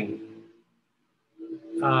COVID-19.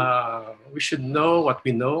 We should know what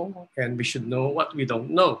we know, and we should know what we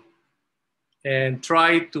don't know, and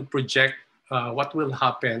try to project what will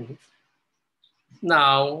happen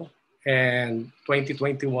now and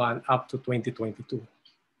 2021 up to 2022.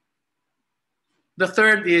 The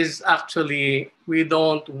third is actually we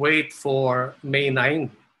don't wait for May 9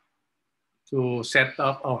 to set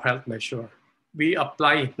up our health measure. We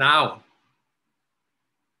apply it now.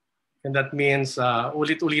 And that means,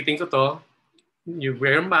 ulit-ulitin ko to, you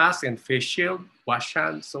wear mask and face shield, wash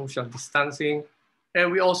hands, social distancing,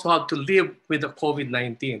 and we also have to live with the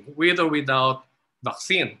COVID-19, with or without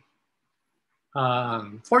vaccine.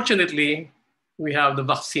 Fortunately, we have the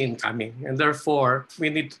vaccine coming, and therefore we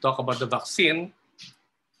need to talk about the vaccine,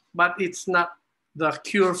 but it's not the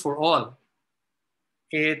cure for all.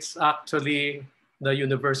 It's actually the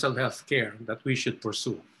universal health care that we should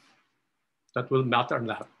pursue. That will matter a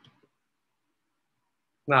lot.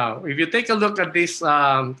 Now, if you take a look at this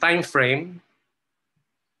time frame,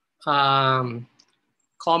 COMELEC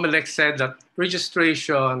said that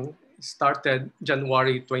registration started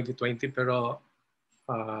January 2020, pero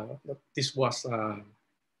this was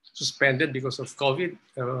suspended because of COVID.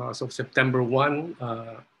 So September 1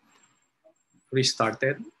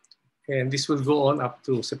 restarted, and this will go on up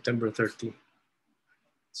to September 30.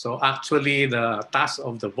 So actually, the task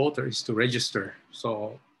of the voter is to register.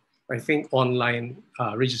 So I think online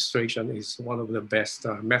registration is one of the best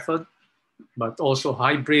method, but also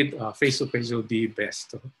hybrid face-to-face will be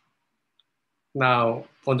best. Now,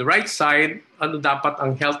 on the right side, ano dapat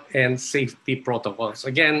ang health and safety protocols?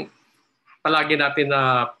 Again, palagi natin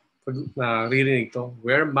na ririnig to,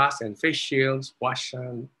 wear masks and face shields, wash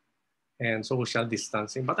hands, and social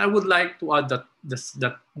distancing. But I would like to add that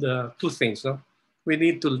the two things. No? We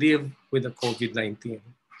need to live with the COVID-19.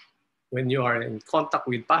 When you are in contact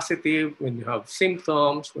with positive, when you have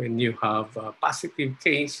symptoms, when you have a positive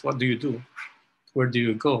case, what do you do? Where do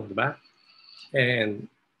you go? Diba? And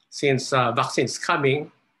since vaccine is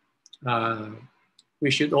coming,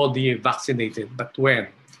 we should all be vaccinated. But when,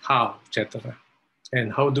 how, etc.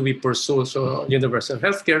 And how do we pursue universal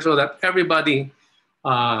healthcare so that everybody,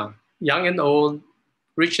 young and old,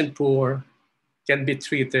 rich and poor, can be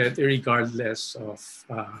treated regardless of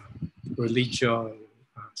religion,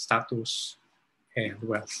 status, and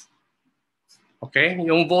wealth. Okay,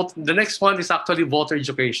 the next one is actually voter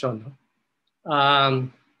education.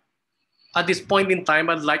 At this point in time,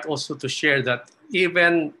 I'd like also to share that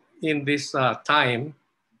even in this time,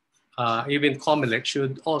 even COMELEC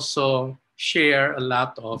should also share a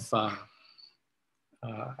lot of,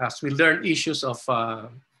 as we learn issues of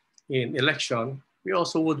in election, we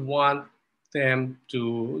also would want them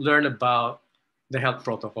to learn about the health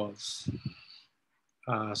protocols.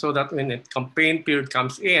 So that when the campaign period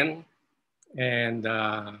comes in and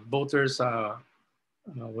voters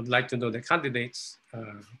would like to know the candidates,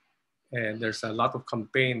 and there's a lot of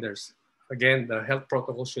campaign, there's, again, the health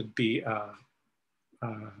protocol should be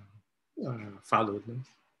followed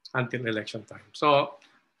until election time. So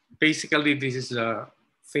basically, this is a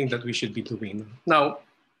thing that we should be doing. Now,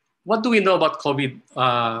 what do we know about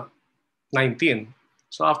COVID-19?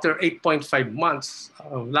 So after 8.5 months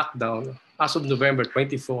of lockdown, as of November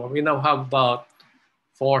 24, we now have about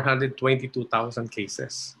 422,000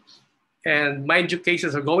 cases. And mind you,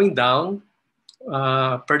 cases are going down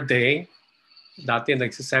per day. Dati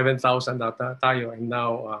nagsi 7,000 data tayo, and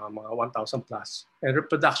now mga 1,000 plus. And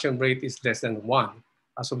reproduction rate is less than 1.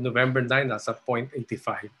 As of November 9, that's at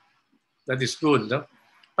 0.85. That is good, no?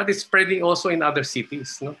 But it's spreading also in other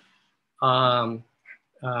cities, no?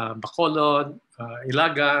 Bacolod,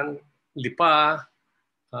 Ilagan, Lipa,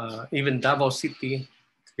 even Davao City,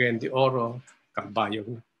 Cagayan de Oro,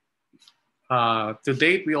 Calbayog. To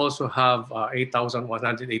date, we also have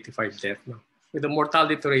 8,185 deaths now, with a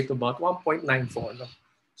mortality rate of about 1.94. No?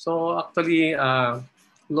 So actually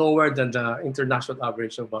lower than the international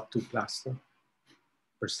average of about 2+%.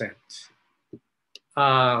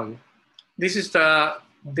 This is the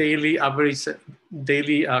daily average,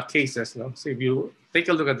 daily cases. No? So if you take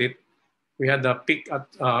a look at it, we had a peak at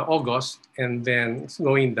August, and then it's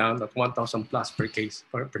going down at 1,000 plus per case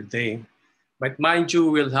per day. But mind you,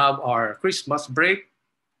 we'll have our Christmas break.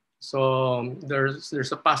 So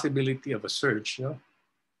there's a possibility of a surge. You know?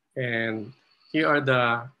 And here are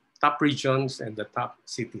the top regions and the top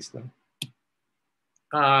cities. No?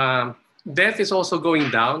 Death is also going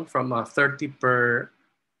down from 30 per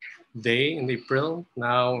day in April.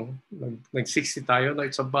 Now, like 60 tayo.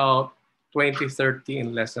 It's about 20, 30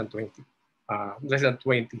 in less than 20. Less than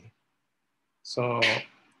 20. So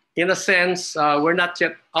in a sense, we're not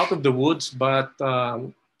yet out of the woods, but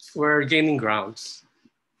we're gaining grounds.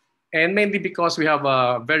 And mainly because we have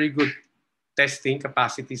a very good testing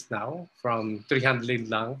capacities now from 300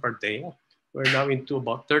 lang per day. We're now into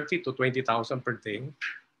about 30 to 20,000 per day.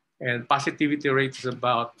 And positivity rate is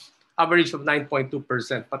about average of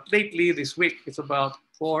 9.2%. But lately, this week, it's about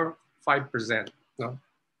 4-5%. No?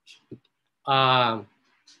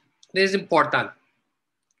 This is important.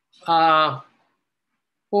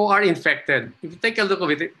 Who are infected? If you take a look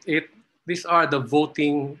at it, these are the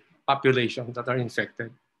voting population that are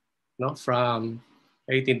infected. No? From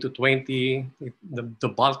 18 to 20, the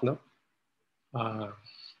bulk, no?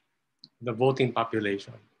 The voting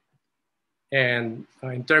population. And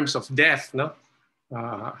in terms of death, no?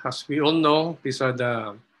 As we all know, these are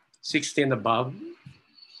the 16 above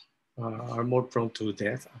are more prone to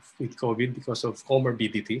death with COVID because of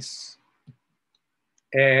comorbidities.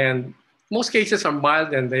 And most cases are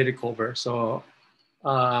mild and they recover. So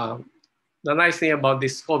the nice thing about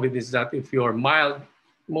this COVID is that if you're mild,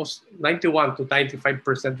 most 91 to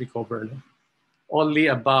 95% recover. No? Only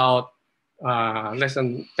about less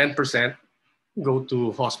than 10% go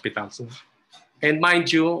to hospitals. No? And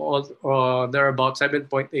mind you, there are about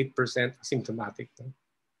 7.8% asymptomatic. No?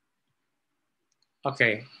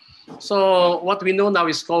 Okay, so what we know now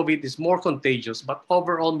is COVID is more contagious, but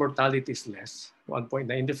overall mortality is less, 1.9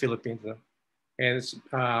 in the Philippines. No? And it's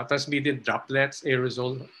transmitted droplets,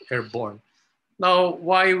 aerosol, airborne. Now,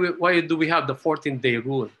 why do we have the 14-day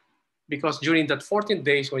rule? Because during that 14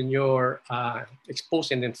 days when you're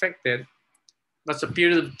exposed and infected, that's a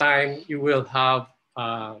period of time you will have,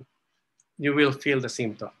 you will feel the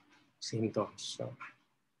symptoms. So,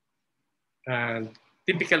 and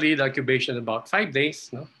typically the incubation about 5 days,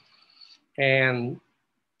 no? And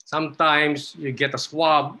sometimes you get a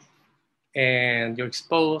swab and you're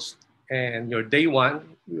exposed and your day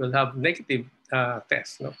one, you will have negative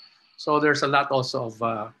tests. No? So there's a lot also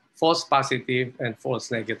of false positive and false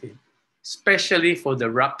negative, especially for the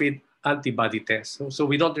rapid antibody test. So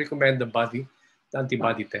we don't recommend the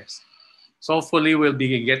antibody test. So hopefully we'll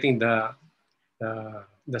be getting the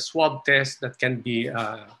swab test that can be,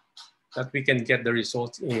 that we can get the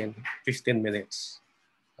results in 15 minutes,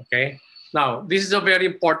 okay? Now, this is a very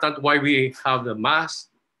important why we have the mask,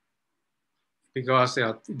 because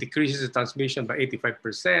it decreases the transmission by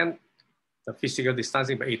 85%, the physical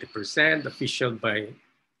distancing by 80%, the facial by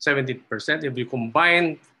 70%. If you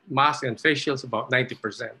combine mask and facials, about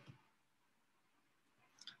 90%.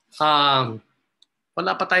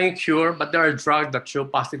 Wala pa tayong cure, but there are drugs that show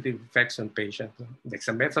positive effects on patients.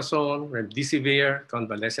 Dexamethasone, remdesivir,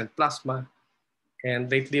 convalescent plasma, and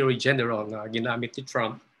lately Regeneron na ginamit ni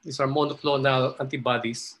Trump. These are monoclonal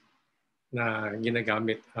antibodies na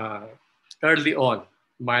ginagamit early on,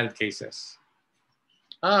 mild cases.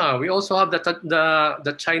 We also have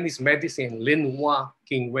the Chinese medicine, Linhua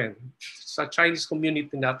Qingwen. Sa Chinese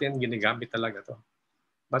community natin, ginagamit talaga to.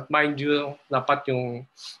 But mind you, dapat yung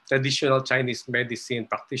traditional Chinese medicine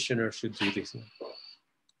practitioners should do this. No?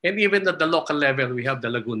 And even at the local level, we have the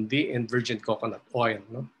Lagundi and virgin coconut oil,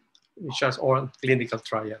 no? Which are all clinical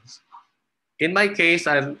trials. In my case,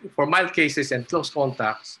 for mild cases and close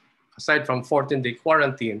contacts, aside from 14-day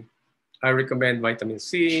quarantine, I recommend vitamin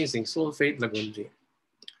C, zinc sulfate, Lagundi.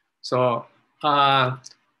 So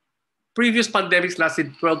previous pandemics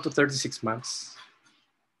lasted 12 to 36 months.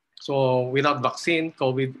 So without vaccine,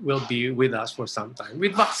 COVID will be with us for some time.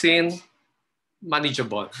 With vaccine,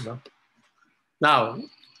 manageable. No? Now,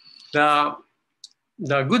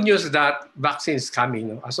 the good news is that vaccine is coming.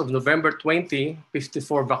 No? As of November 20,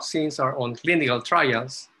 54 vaccines are on clinical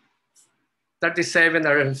trials. 37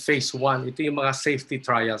 are in phase 1. Ito yung mga safety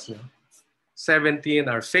trials. No? 17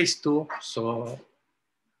 are phase 2. So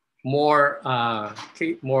more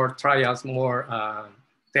trials, more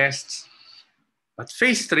tests. At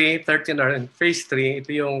phase 3, 13 are in phase 3,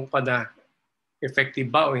 ito yung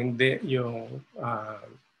effective ba o hindi yung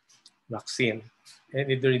vaccine.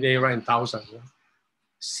 And they are in thousands.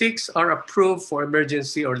 6 are approved for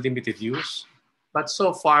emergency or limited use. But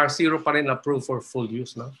so far, 0 pa rin approved for full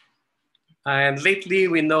use. No? And lately,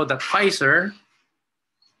 we know that Pfizer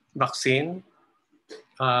vaccine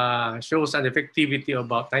shows an effectivity of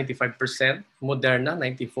about 95%, Moderna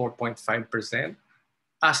 94.5%,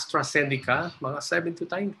 AstraZeneca, mga 7 to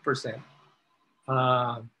 9%.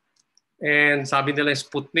 And sabi nila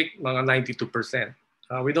Sputnik, mga 92%.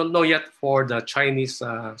 We don't know yet for the Chinese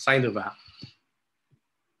Sinovac.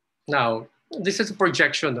 Now, this is a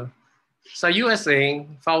projection. No? Sa USA,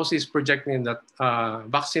 Fauci is projecting that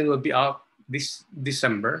vaccine will be out this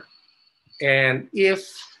December. And if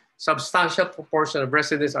substantial proportion of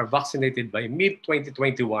residents are vaccinated by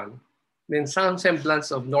mid-2021, then some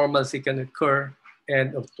semblance of normalcy can occur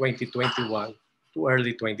end of 2021 to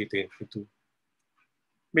early 2022.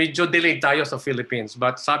 Medyo delayed tayo sa Philippines,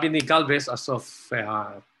 but sabi ni Galvez as of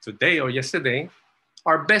today or yesterday,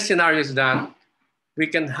 our best scenario is that we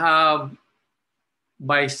can have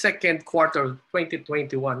by second quarter of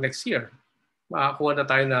 2021 next year, makakuha na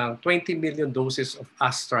tayo ng 20 million doses of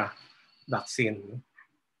Astra vaccine.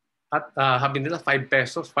 At sabi nila 5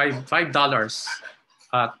 pesos, $5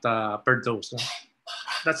 at per dose.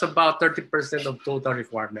 That's about 30% of total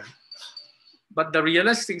requirement. But the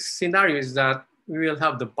realistic scenario is that we will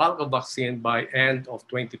have the bulk of vaccine by end of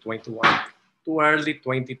 2021 to early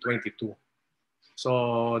 2022.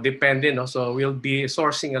 So depending, no? So we'll be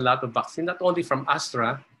sourcing a lot of vaccine, not only from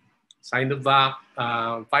Astra, Sinovac,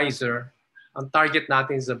 Pfizer. Ang target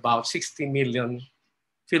natin is about 60 million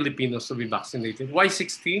Filipinos to be vaccinated. Why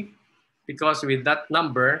 60? Because with that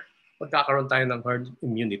number, magkakaroon tayo ng herd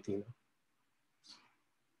immunity.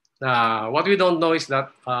 What we don't know is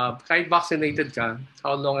that kahit vaccinated ka,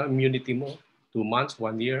 how long ang immunity mo? 2 months,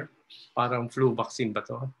 1 year? Parang flu vaccine ba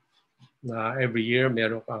to? Na every year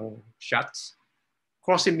meron kang shots.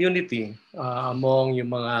 Cross immunity among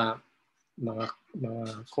yung mga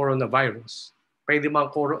coronavirus. Pwede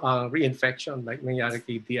mang reinfection like nangyari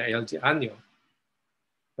kay DILG Anyo.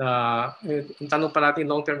 Ang tanong pa natin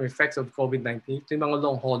long-term effects of COVID-19, ito yung mga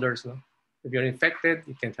long haulers. No? If you're infected,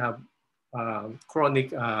 you can have chronic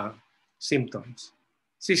symptoms.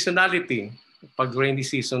 Seasonality, pag rainy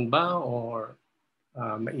season ba or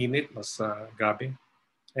mainit, mas grabe.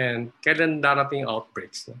 And kailan darating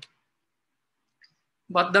outbreaks. No?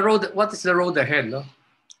 But what is the road ahead? No?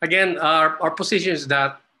 Again, our position is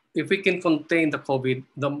that if we can contain the COVID,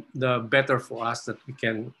 the better for us that we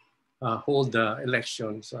can hold the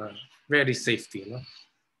elections very safely. No?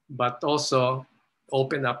 But also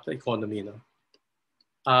open up the economy. No?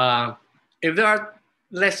 If there are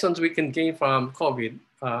lessons we can gain from COVID,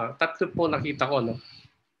 tatlo po nakita ko, no,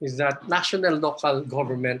 is that national and local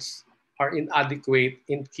governments are inadequate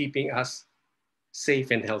in keeping us safe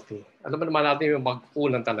and healthy. Alam mo naman natin yung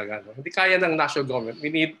magkukulang talaga. No? Hindi kaya ng national government. We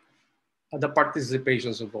need the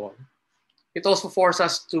participation of all. It also forces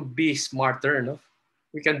us to be smarter. No?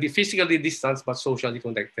 We can be physically distanced but socially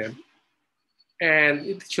connected. And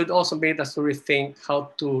it should also make us to rethink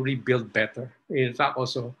how to rebuild better. In fact,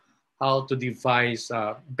 also how to devise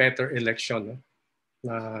better election.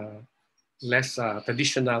 Less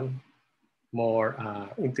traditional, more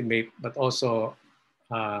intimate, but also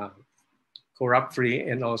corrupt-free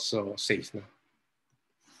and also safe. No?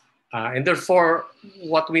 And therefore,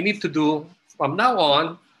 what we need to do from now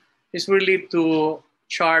on is really to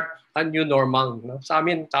chart a new normal. No? Sa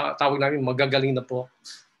amin, tawag namin magagaling na po.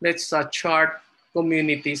 Let's chart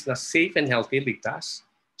communities na safe and healthy, ligtas,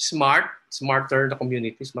 smarter na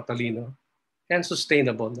communities, matalino, and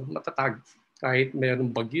sustainable, no? Matatag. Kahit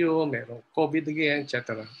mayroong bagyo, mayroong COVID again,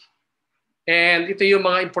 etc. And ito yung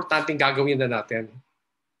mga importanteng gagawin na natin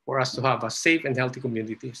for us to have a safe and healthy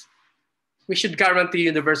communities. We should guarantee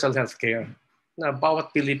universal health care na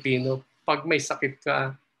bawat Pilipino, pag may sakit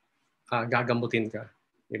ka, gagamutin ka.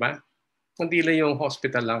 Diba? Hindi lang yung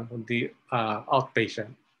hospital lang, kundi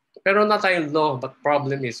outpatient. Pero na tayong law, but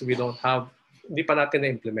problem is hindi pa natin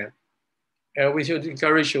na-implement. We should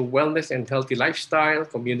encourage a wellness and healthy lifestyle,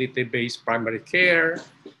 community-based primary care,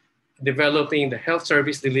 developing the health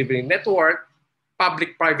service delivery network,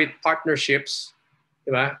 public-private partnerships,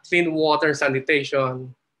 diba? Clean water and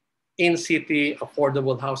sanitation, in-city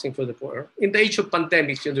affordable housing for the poor. In the age of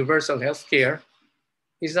pandemics, universal health care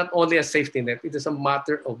is not only a safety net, it is a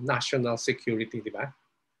matter of national security, diba?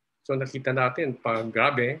 So nakita natin, pag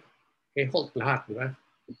grabe, halt lahat, diba?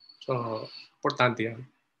 So, importante yan.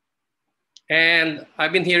 And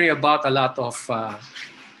I've been hearing about a lot of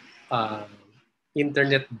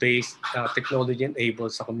internet-based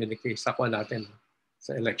technology-enabled sa communication, sa kuha natin,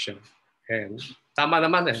 sa election. And tama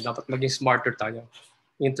naman dapat maging smarter tayo.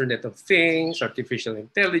 Internet of Things, artificial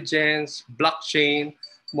intelligence, blockchain,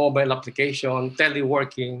 mobile application,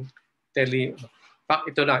 teleworking,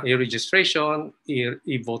 ito na, e-registration,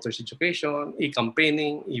 e-voters education,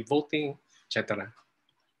 e-campaigning, e-voting, etc.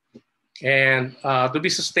 And to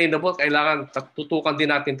be sustainable, kailangan tutukan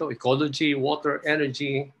din natin to ecology, water,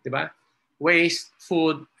 energy, di ba? Waste,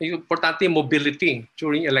 food, importante yung mobility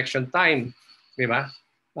during election time, di ba?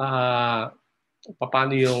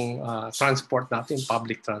 Paano yung transport natin,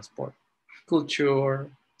 public transport, culture,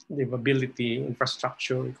 livability,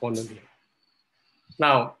 infrastructure, economy.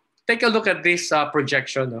 Now, take a look at this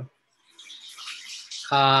projection. No?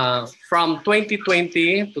 from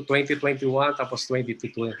 2020 to 2021, tapos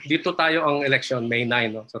 2022. Dito tayo ang election, May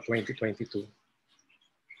 9, no, sa 2022.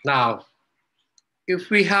 Now,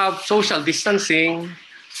 if we have social distancing,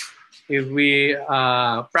 if we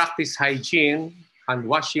practice hygiene, hand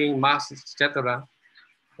washing, masks, etc.,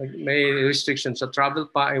 may restrictions sa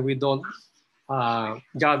travel pa, and we don't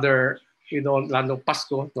gather, we don't, lalo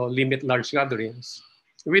Pasko, no, limit large gatherings.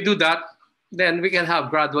 If we do that, then we can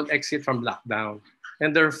have gradual exit from lockdown.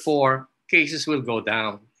 And therefore, cases will go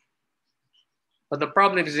down. But the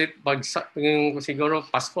problem is pag siguro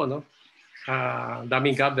Pasko, no?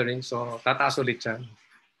 Daming gathering, so tataas ulit yan.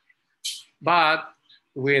 But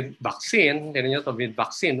with vaccine, with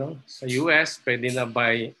vaccine, no? Sa US, pwede na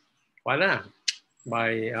by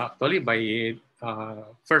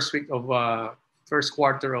first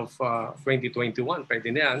quarter of 2021, pwede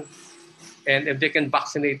na yan. And if they can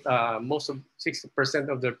vaccinate most of 60%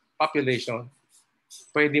 of the population,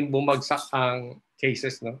 pwedeng bumagsak ang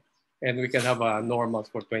cases, no? And we can have a normal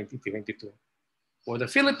for 2022. For the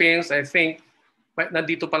Philippines, I think,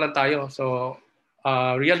 nandito pa lang tayo. So,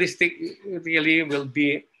 realistic really will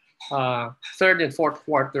be third and fourth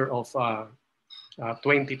quarter of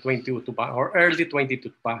 2022 or early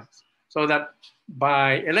 22 pa. So that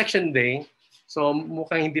by election day, so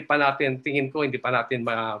mukhang tingin ko hindi pa natin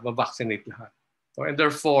ma-vaccinate lahat. So, and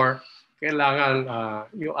therefore, kailangan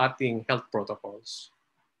yung ating health protocols.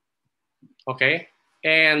 Okay?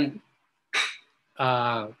 And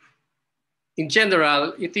in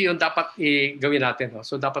general, ito yung dapat gawin natin. No?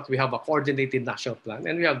 So dapat we have a coordinated national plan,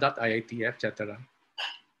 and we have that IITF, etc.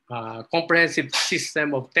 Comprehensive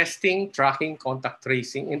system of testing, tracking, contact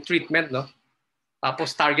tracing, and treatment. No?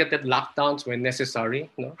 Tapos targeted lockdowns when necessary.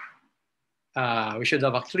 No? We should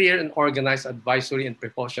have a clear and organized advisory and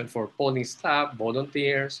precaution for polling staff,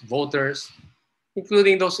 volunteers, voters,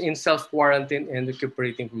 including those in self-quarantine and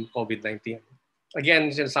recuperating from COVID-19.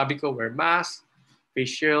 Again, sinasabi ko, wear masks,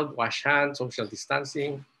 face shield, wash hands, social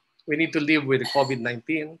distancing. We need to live with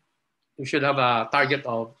COVID-19. We should have a target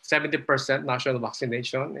of 70% national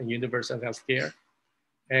vaccination and universal health care.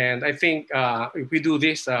 And I think if we do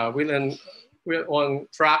this, we're on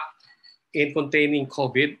track in containing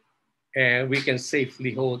COVID, and we can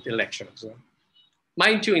safely hold elections.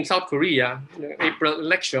 Mind you, in South Korea, April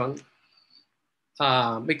election,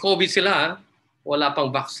 may COVID sila, wala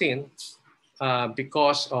pang vaccine.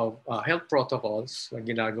 Because of health protocols na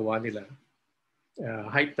ginagawa nila.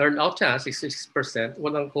 High turnout siya, 66%,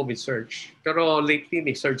 walang COVID surge. Pero lately,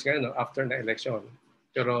 may surge ngayon, no, after na election.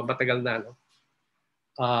 Pero matagal na. No?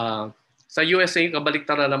 Sa USA,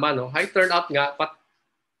 kabaliktaran naman, no? High turnout nga, but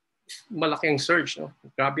malaking surge. No?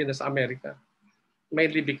 Grabe na sa Amerika.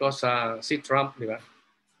 Mainly because si Trump, di ba?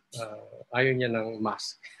 Ayaw niya ng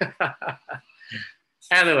mask.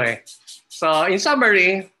 Anyway, so in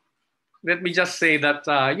summary, let me just say that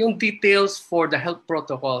yung details for the health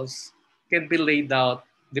protocols can be laid out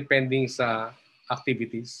depending sa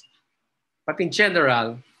activities. But in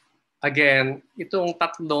general, again, itong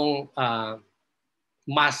tatlong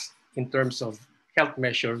must in terms of health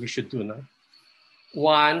measure we should do. No?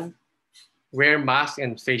 One, wear mask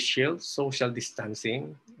and face shield, social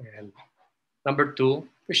distancing. And number two,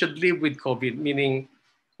 we should live with COVID, meaning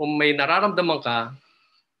kung may nararamdaman ka,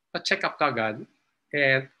 pa-check up ka agad.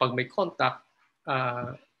 And pag may contact,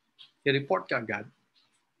 i-report ka agad.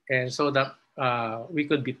 And so that we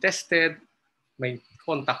could be tested, may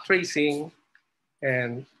contact tracing,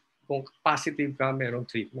 and kung positive ka, mayroong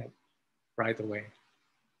treatment right away.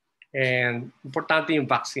 And importante yung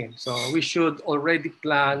vaccine. So we should already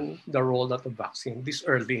plan the rollout of vaccine this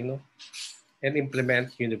early, no? And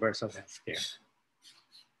implement universal health care.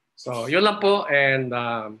 So yun lang po, and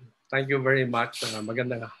thank you very much.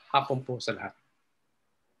 Magandang hapon po sa lahat.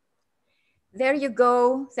 There you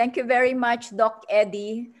go. Thank you very much, Doc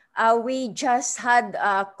Eddie. We just had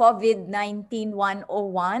COVID-19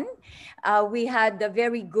 101. We had a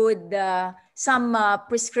very good, some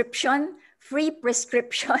prescription, free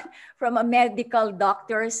prescription from a medical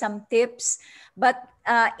doctor, some tips. But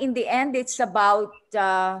in the end, it's about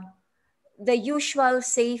the usual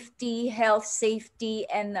safety, health safety,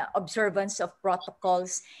 and observance of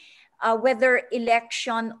protocols. Whether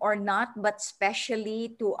election or not, but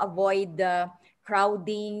especially to avoid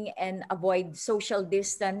crowding and avoid social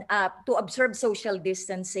distance, to observe social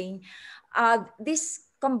distancing. This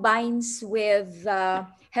combines with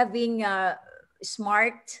having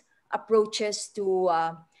smart approaches to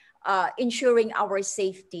ensuring our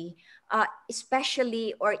safety,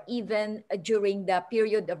 especially or even during the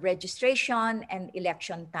period of registration and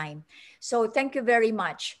election time. So thank you very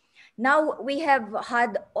much. Now we have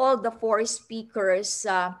had all the four speakers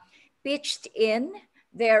pitched in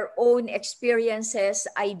their own experiences,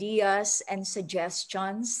 ideas, and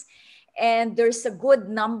suggestions. And there's a good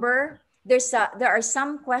number. There are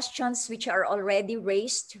some questions which are already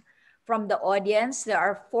raised from the audience. There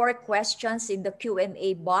are 4 questions in the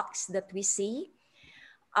Q&A box that we see.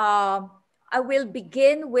 I will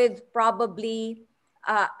begin with probably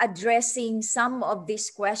addressing some of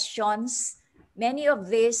these questions. Many of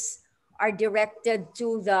these are directed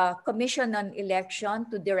to the Commission on Election,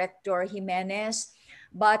 to Director Jimenez,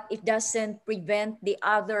 but it doesn't prevent the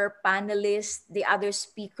other panelists, the other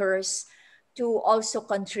speakers, to also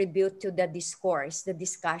contribute to the discourse, the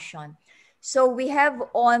discussion. So we have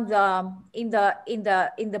on the in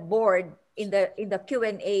the board in the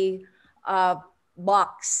Q&A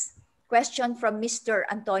box question from Mr.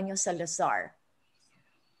 Antonio Salazar.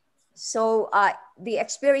 So the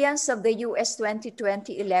experience of the US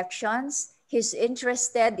 2020 elections, he's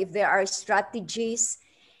interested if there are strategies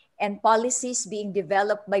and policies being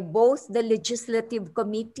developed by both the Legislative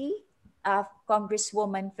Committee,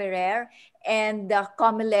 Congresswoman Ferrer, and the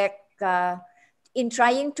COMELEC in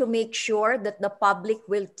trying to make sure that the public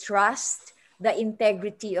will trust the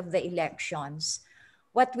integrity of the elections.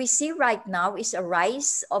 What we see right now is a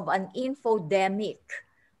rise of an infodemic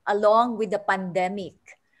along with the pandemic,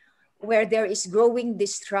 where there is growing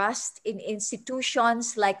distrust in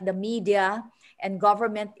institutions like the media and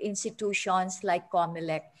government institutions like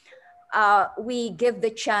COMELEC. We give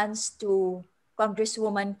the chance to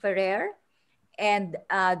Congresswoman Ferrer and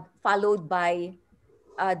followed by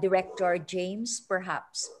Director James,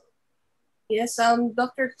 perhaps. Yes,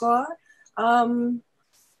 Dr. Ko, to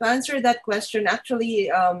answer that question, actually,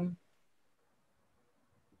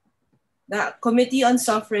 the Committee on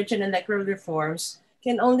Suffrage and Electoral Reforms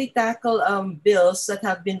can only tackle bills that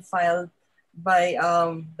have been filed by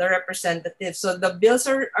the representatives. So the bills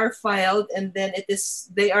are filed and then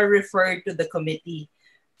they are referred to the committee.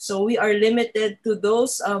 So we are limited to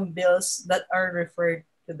those bills that are referred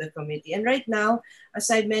to the committee. And right now, as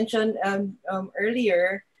I mentioned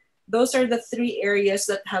earlier, those are the 3 areas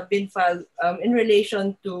that have been filed in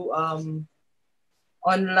relation to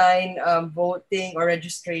online voting or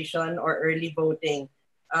registration or early voting.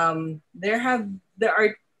 There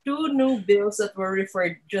are 2 new bills that were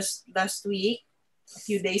referred just last week, a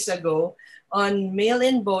few days ago, on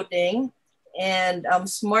mail-in voting and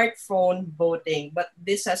smartphone voting. But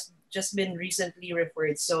this has just been recently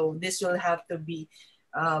referred. So this will have to be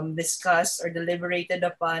discussed or deliberated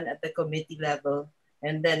upon at the committee level.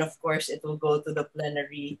 And then, of course, it will go to the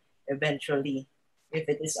plenary eventually if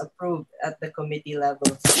it is approved at the committee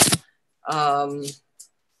level.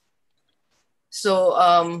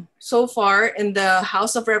 So far in the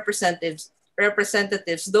House of Representatives,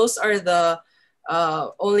 those are the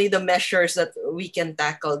only the measures that we can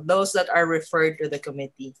tackle, those that are referred to the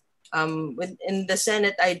committee. In the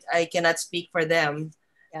Senate, I cannot speak for them.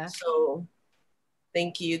 Yeah. So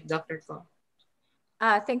thank you, Dr. Ko.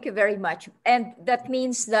 Thank you very much. And that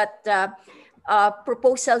means that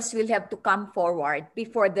proposals will have to come forward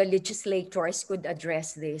before the legislators could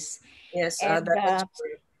address this. Yes, and, that is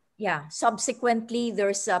correct. Yeah, subsequently,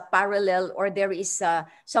 there's a parallel or there is a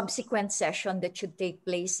subsequent session that should take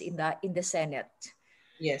place in the Senate.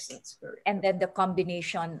 Yes, that's correct. And then the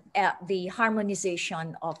combination, the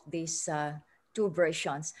harmonization of these 2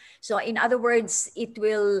 versions. So in other words,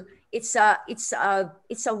 it's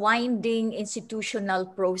a winding institutional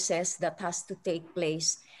process that has to take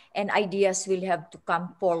place, and ideas will have to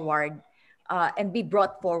come forward and be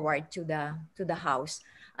brought forward to the House.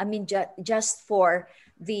 I mean, just for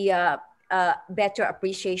the better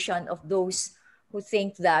appreciation of those who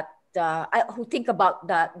think that who think about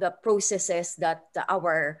the processes that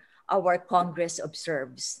our Congress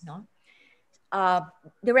observes. No,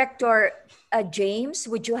 Director James,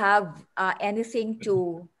 would you have anything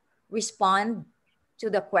to respond to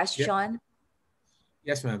the question?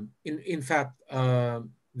 Yes, ma'am. In fact,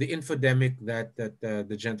 the infodemic that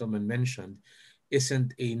the gentleman mentioned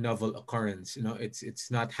isn't a novel occurrence. You know,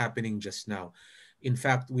 it's not happening just now. In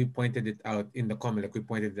fact, we pointed it out in the COMELEC. We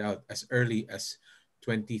pointed it out as early as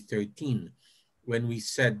 2013, when we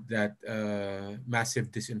said that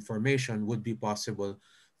massive disinformation would be possible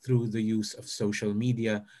through the use of social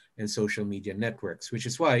media and social media networks, which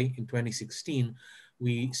is why in 2016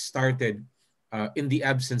 we started, in the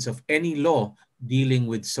absence of any law dealing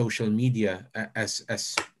with social media as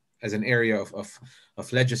an area of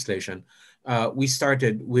legislation, we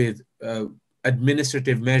started with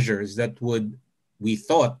administrative measures that would, we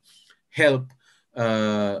thought, help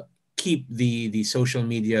keep the social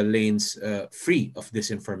media lanes free of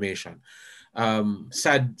disinformation.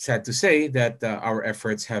 Sad to say that our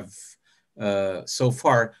efforts have so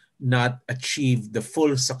far not achieve the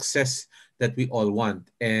full success that we all want.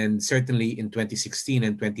 And certainly in 2016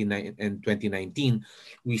 and 2019,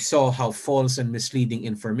 we saw how false and misleading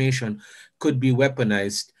information could be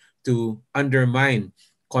weaponized to undermine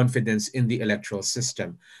confidence in the electoral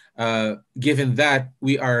system. Given that,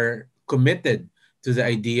 we are committed to the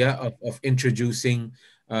idea of introducing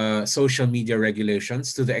social media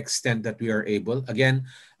regulations to the extent that we are able. Again,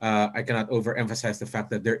 I cannot overemphasize the fact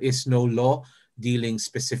that there is no law dealing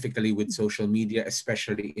specifically with social media,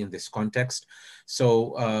 especially in this context.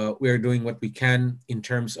 So we're doing what we can in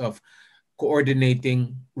terms of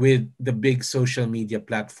coordinating with the big social media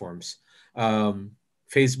platforms,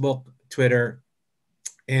 Facebook, Twitter,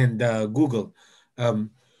 and Google.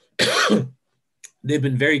 Um, they've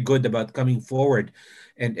been very good about coming forward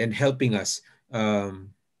and helping us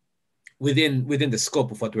within the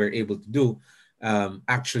scope of what we're able to do,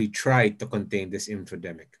 actually try to contain this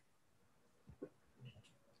infodemic.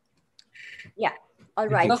 Yeah. All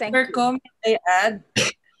right. Thank Dr. you. Com, may I add?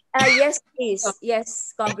 Yes, please.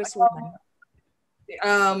 Yes, Congresswoman.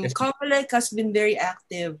 Yes. COMELEC has been very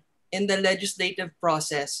active in the legislative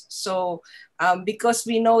process. So because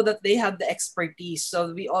we know that they have the expertise,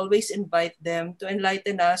 so we always invite them to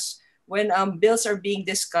enlighten us when bills are being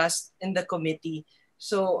discussed in the committee.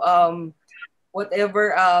 So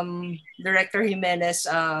whatever Director Jimenez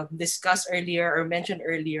discussed earlier or mentioned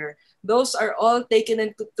earlier, those are all taken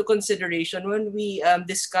into consideration when we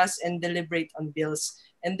discuss and deliberate on bills.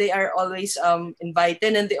 And they are always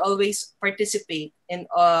invited, and they always participate in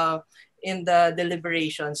the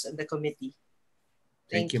deliberations in the committee.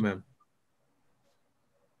 Thank you, ma'am.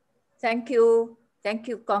 Thank you. Thank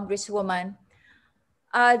you, Congresswoman.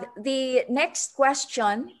 The next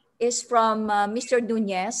question is from Mr.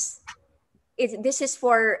 Nunez. This is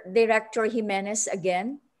for Director Jimenez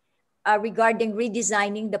again, regarding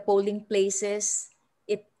redesigning the polling places.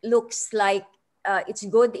 It looks like it's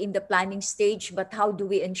good in the planning stage, but how do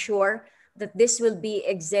we ensure that this will be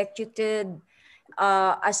executed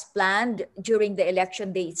as planned during the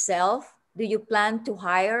election day itself? Do you plan to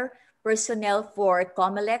hire personnel for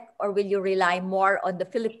COMELEC, or will you rely more on the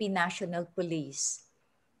Philippine National Police?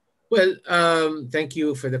 Well, thank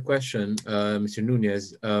you for the question, Mr.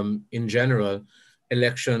 Nunez. In general,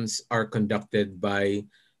 elections are conducted by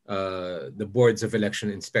the boards of election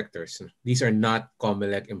inspectors. These are not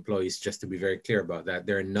COMELEC employees, just to be very clear about that.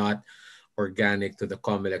 They're not organic to the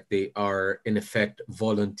COMELEC. They are, in effect,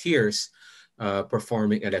 volunteers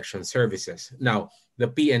performing election services. Now, the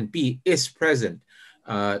PNP is present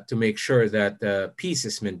to make sure that peace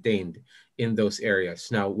is maintained in those areas.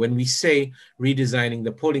 Now, when we say redesigning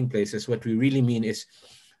the polling places, what we really mean is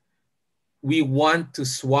we want to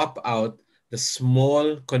swap out the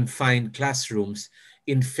small confined classrooms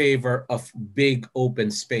in favor of big open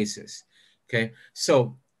spaces. Okay,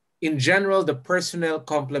 so in general, the personnel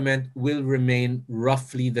complement will remain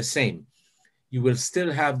roughly the same. You will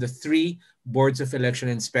still have the 3 boards of election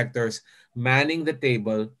inspectors manning the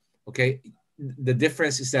table. Okay, the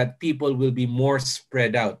difference is that people will be more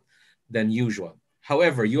spread out than usual.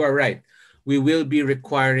 However, you are right. We will be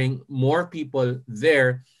requiring more people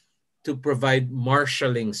there to provide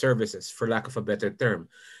marshalling services, for lack of a better term.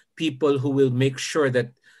 People who will make sure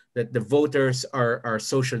that the voters are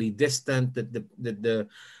socially distant, that the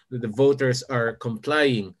voters are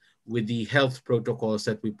complying with the health protocols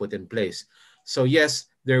that we put in place. So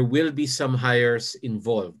yes, there will be some hires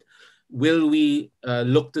involved. Will we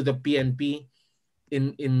look to the PNP?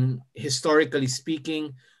 In historically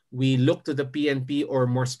speaking, we look to the PNP, or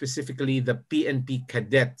more specifically, the PNP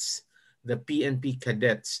cadets,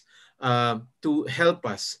 to help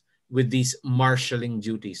us with these marshalling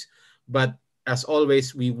duties. But as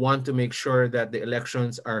always, we want to make sure that the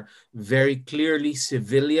elections are very clearly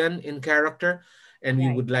civilian in character, and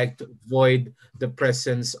we would like to avoid the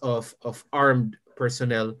presence of armed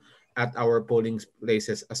personnel at our polling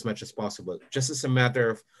places as much as possible. Just as a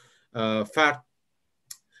matter of fact,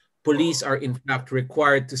 police are in fact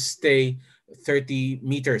required to stay 30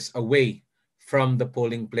 meters away from the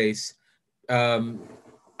polling place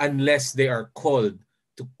unless they are called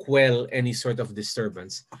to quell any sort of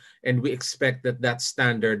disturbance. And we expect that that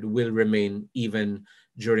standard will remain even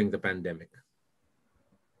during the pandemic.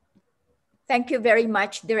 Thank you very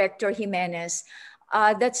much, Director Jimenez.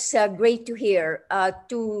 That's great to hear,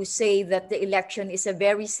 to say that the election is a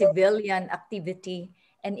very civilian activity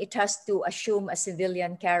and it has to assume a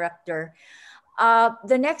civilian character.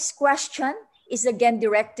 The next question is again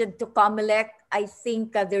directed to COMELEC. I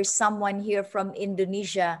think there's someone here from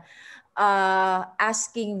Indonesia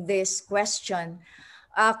asking this question.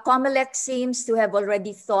 COMELEC seems to have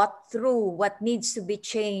already thought through what needs to be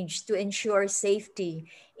changed to ensure safety,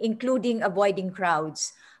 including avoiding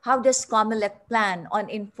crowds. How does COMELEC plan on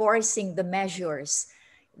enforcing the measures,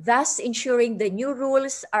 thus ensuring the new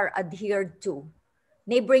rules are adhered to?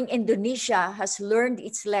 Neighboring Indonesia has learned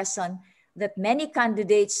its lesson that many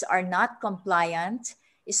candidates are not compliant,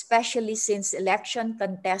 especially since election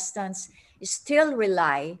contestants still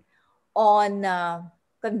rely on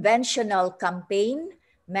conventional campaign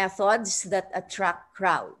methods that attract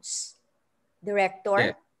crowds. Yeah.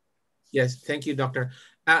 Director? Yes. Thank you, Doctor.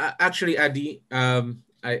 Actually, Adi,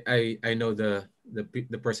 I know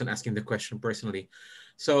the person asking the question personally.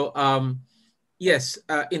 So yes,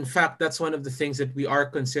 in fact, that's one of the things that we are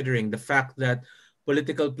considering, the fact that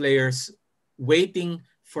political players waiting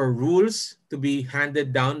for rules to be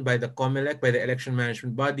handed down by the COMELEC, by the election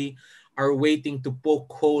management body, are waiting to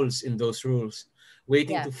poke holes in those rules,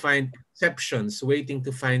 waiting Yeah. to find exceptions, waiting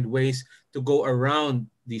to find ways to go around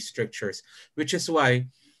these strictures, which is why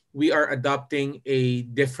we are adopting a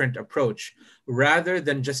different approach. Rather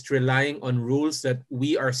than just relying on rules that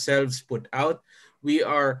we ourselves put out, we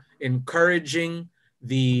are encouraging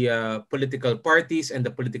the political parties and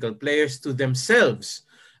the political players to themselves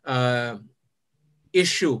uh,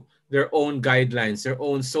 issue their own guidelines, their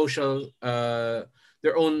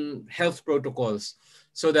own health protocols,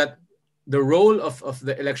 so that the role of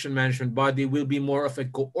the election management body will be more of a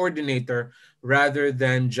coordinator rather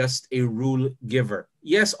than just a rule giver.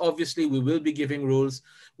 Yes, obviously, we will be giving rules.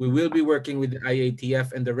 We will be working with the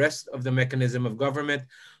IATF and the rest of the mechanism of government,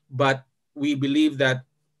 but we believe that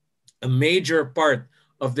a major part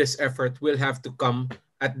of this effort will have to come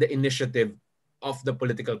at the initiative of the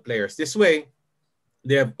political players. This way,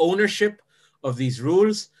 they have ownership of these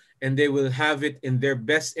rules and they will have it in their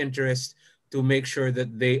best interest to make sure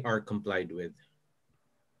that they are complied with.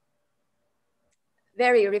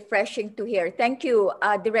 Very refreshing to hear. Thank you,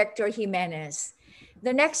 Director Jimenez.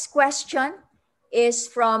 The next question is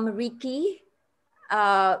from Ricky.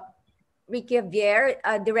 Ricky Javier,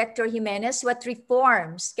 Director Jimenez, what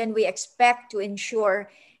reforms can we expect to ensure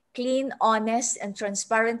clean, honest, and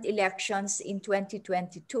transparent elections in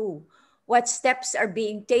 2022? What steps are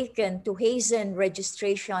being taken to hasten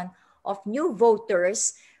registration of new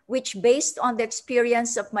voters, which, based on the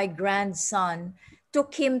experience of my grandson,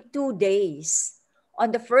 took him 2 days?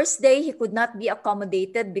 On the first day, he could not be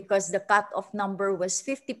accommodated because the cutoff number was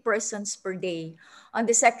 50 persons per day. On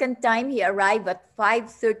the second time, he arrived at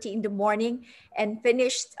 5:30 in the morning and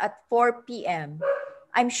finished at 4 p.m.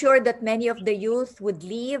 I'm sure that many of the youth would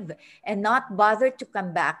leave and not bother to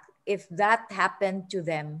come back if that happened to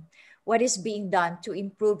them. What is being done to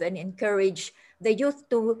improve and encourage the youth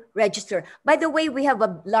to register? By the way, we have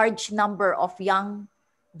a large number of young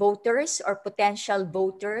voters or potential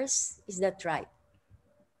voters. Is that right?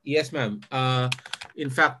 Yes, ma'am. In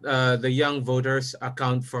fact, the young voters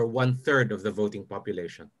account for 1/3 of the voting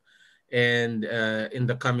population. And in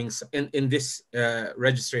the in this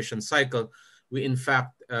registration cycle, we in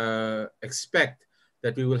fact expect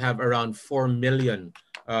that we will have around 4 million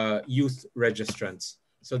youth registrants.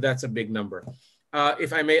 So that's a big number. If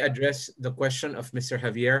I may address the question of Mr.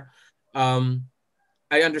 Javier,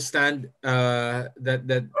 I understand that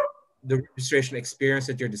the registration experience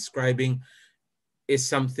that you're describing is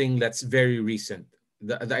something that's very recent.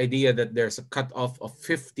 The idea that there's a cutoff of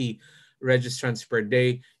 50 registrants per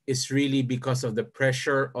day is really because of the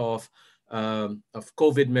pressure of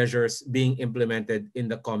COVID measures being implemented in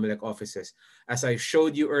the COMELEC offices. As I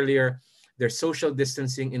showed you earlier, there's social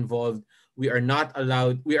distancing involved. We are not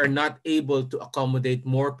able to accommodate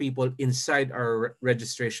more people inside our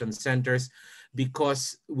registration centers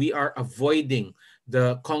because we are avoiding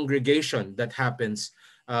the congregation that happens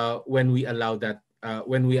when we allow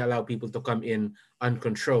people to come in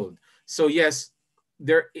uncontrolled. So yes,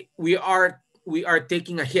 we are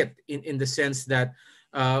taking a hit in the sense that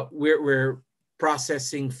we're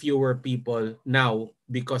processing fewer people now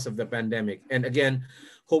because of the pandemic. And again,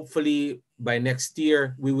 hopefully by next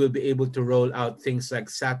year we will be able to roll out things like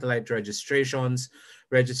satellite registrations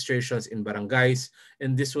in barangays,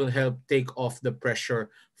 and this will help take off the pressure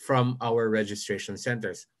from our registration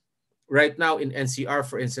centers. Right now in NCR,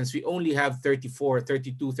 for instance, we only have 34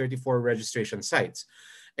 registration sites.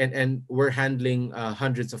 And we're handling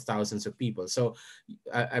hundreds of thousands of people. So,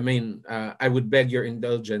 I would beg your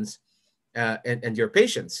indulgence and your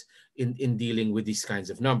patience in dealing with these kinds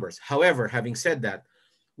of numbers. However, having said that,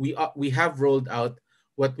 we have rolled out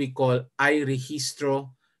what we call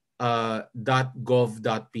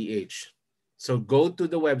iregistro.gov.ph. So go to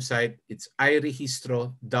the website, it's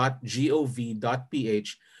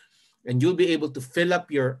iregistro.gov.ph, and you'll be able to fill up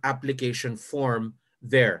your application form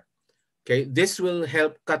there. Okay, this will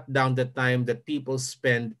help cut down the time that people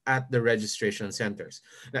spend at the registration centers.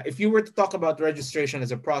 Now, if you were to talk about registration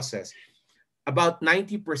as a process, about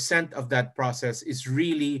 90% of that process is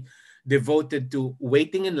really devoted to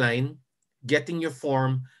waiting in line, getting your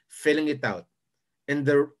form, filling it out. And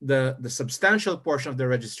the substantial portion of the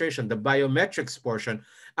registration, the biometrics portion,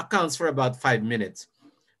 accounts for about 5 minutes.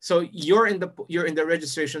 So you're in the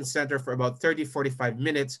registration center for about 30-45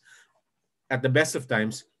 minutes at the best of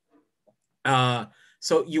times.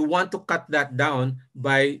 So you want to cut that down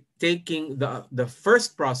by taking the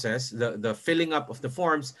first process, the filling up of the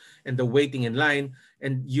forms and the waiting in line,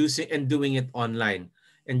 and doing it online.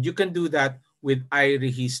 And you can do that with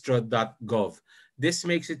iregistro.gov. This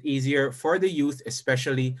makes it easier for the youth,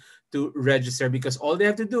 especially, to register, because all they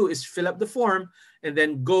have to do is fill up the form and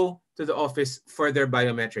then go to the office for their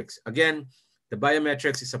biometrics. Again, the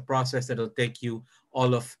biometrics is a process that will take you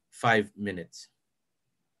all of 5 minutes.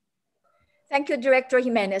 Thank you, Director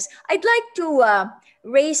Jimenez. I'd like to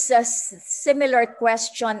raise a similar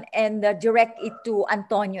question and direct it to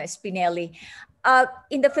Antonio Espinelli.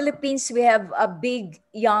 In the Philippines, we have a big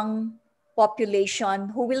young population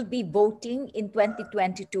who will be voting in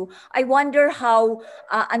 2022. I wonder how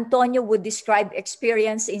Antonio would describe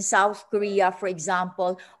experience in South Korea, for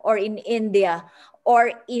example, or in India,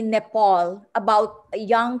 or in Nepal, about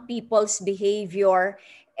young people's behavior,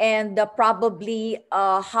 and probably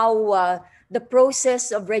how the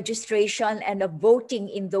process of registration and of voting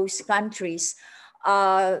in those countries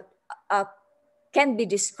can be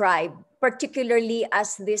described, particularly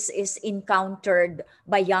as this is encountered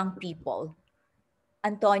by young people.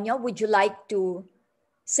 Antonio, would you like to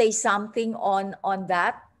say something on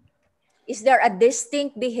that? Is there a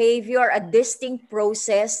distinct behavior, a distinct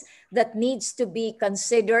process that needs to be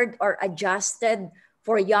considered or adjusted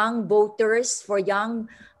for young voters, for young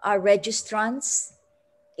registrants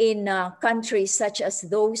in countries such as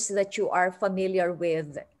those that you are familiar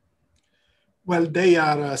with? Well, they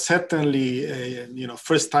are certainly,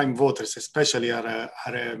 first-time voters, especially are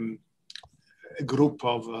a group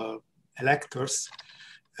of electors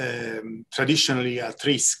traditionally at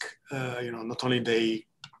risk. Not only they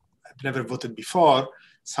have never voted before,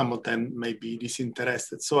 some of them may be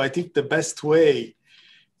disinterested. So I think the best way,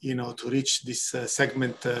 to reach this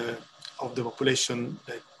segment of the population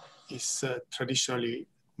that is traditionally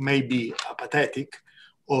maybe apathetic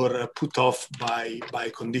or put off by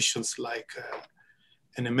conditions like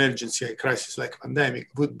an emergency, a crisis like a pandemic,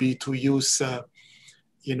 would be to use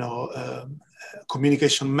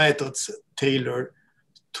communication methods tailored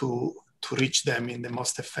to reach them in the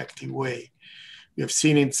most effective way. We have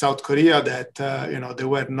seen in South Korea that there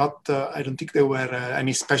were not, I don't think there were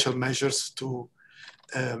any special measures to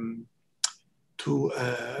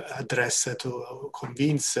address, to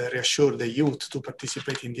convince, reassure the youth to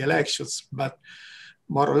participate in the elections. But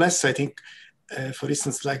more or less, I think, for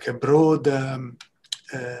instance, like a broad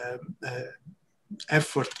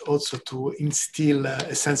effort also to instill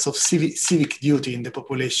a sense of civic duty in the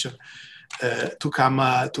population, to come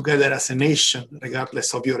together as a nation,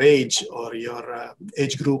 regardless of your age or your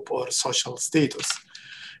age group or social status,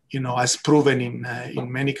 as proven in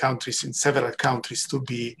many countries, in several countries, to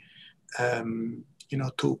be,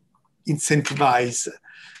 to incentivize,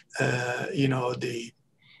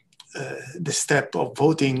 the step of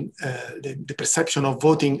voting, the perception of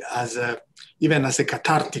voting as even as a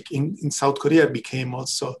cathartic. In South Korea became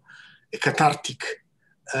also a cathartic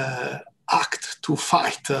act to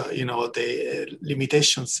fight, the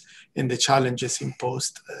limitations and the challenges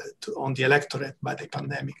imposed on the electorate by the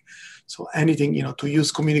pandemic. So anything, to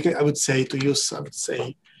use communicate, I would say,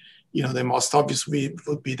 the most obvious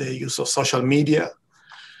would be the use of social media,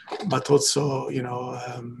 but also,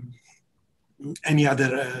 any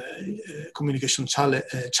other communication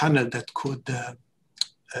channel that could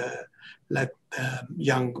let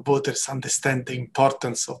young voters understand the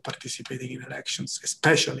importance of participating in elections,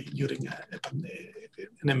 especially during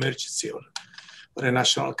an emergency or a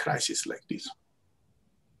national crisis like this.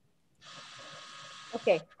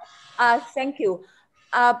 Okay, thank you.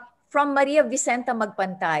 From Maria Vicenta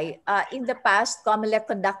Magpantay, in the past, COMELEC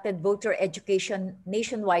conducted voter education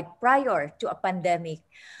nationwide prior to a pandemic,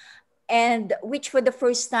 and which for the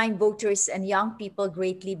first time voters and young people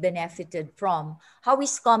greatly benefited from. How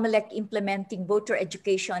is COMELEC implementing voter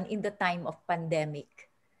education in the time of pandemic?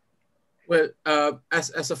 Well,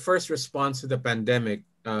 as a first response to the pandemic,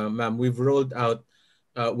 ma'am, we've rolled out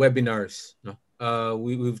webinars. No?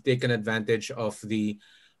 We've taken advantage of the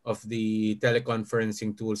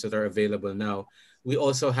teleconferencing tools that are available now. We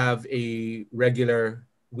also have a regular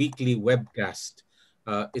weekly webcast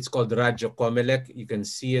It's called Radyo Comelec. You can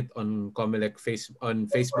see it on on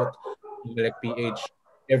Facebook, Comelec PH,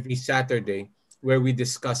 every Saturday, where we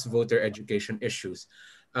discuss voter education issues.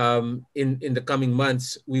 In the coming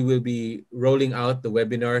months, we will be rolling out the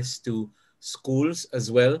webinars to schools as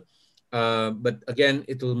well. But again,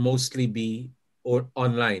 it will mostly be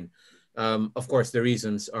online. Of course, the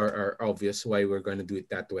reasons are obvious why we're going to do it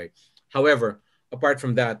that way. However, apart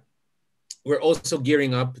from that, we're also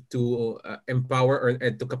gearing up to empower or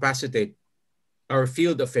to capacitate our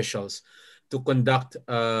field officials to conduct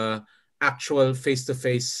actual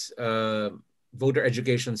face-to-face voter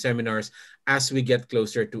education seminars as we get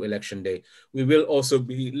closer to election day. We will also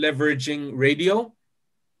be leveraging radio.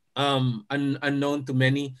 Unknown to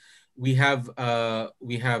many, we have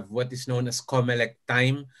what is known as Comelec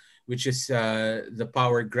time, which is the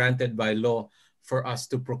power granted by law for us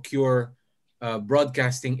to procure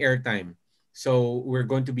broadcasting airtime. So we're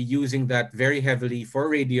going to be using that very heavily for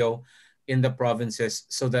radio in the provinces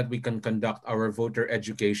so that we can conduct our voter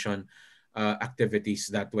education activities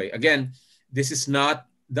that way. Again, this is not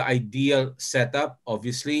the ideal setup.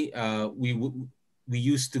 Obviously, we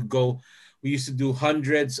used to do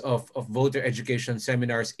hundreds of voter education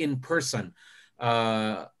seminars in person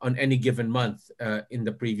on any given month in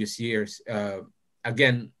the previous years.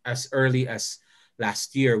 Again, as early as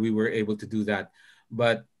last year, we were able to do that.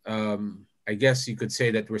 But I guess you could say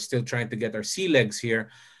that we're still trying to get our sea legs here.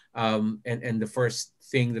 And the first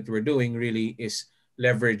thing that we're doing really is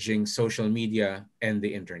leveraging social media and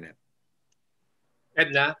the internet.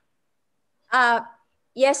 Edna?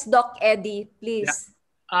 Yes, Doc Eddie, please.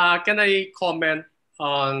 Can I comment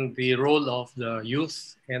on the role of the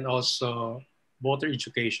youth and also voter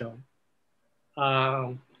education?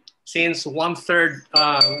 Since one-third,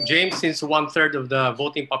 James, since one-third of the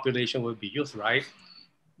voting population will be youth, right?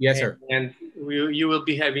 Yes, sir. And you will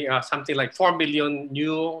be having something like 4 million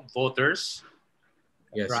new voters.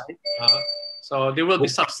 Yes. Right? So they will be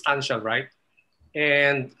substantial, right?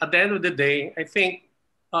 And at the end of the day, I think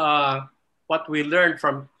what we learned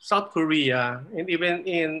from South Korea and even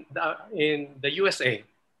in the USA,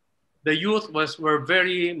 the youth were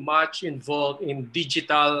very much involved in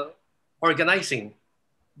digital organizing,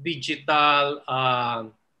 digital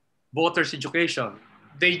voters education,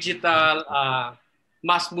 digital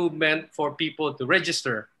mass movement for people to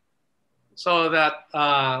register. So that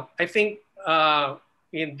I think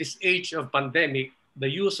in this age of pandemic, the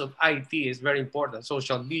use of IT is very important.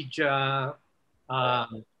 Social media,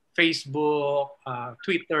 Facebook,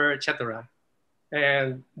 Twitter, etc.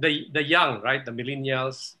 And the young, right, the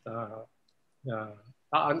millennials,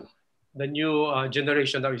 the new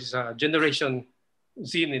generation, that is Generation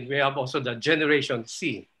Z, and we have also the Generation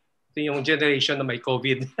C. Ito yung generation na may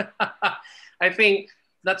COVID. I think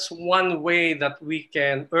that's one way that we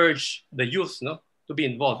can urge the youth, no, to be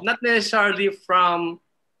involved. Not necessarily from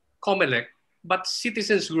Comelec, but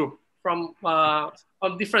citizens group from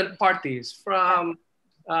different parties, from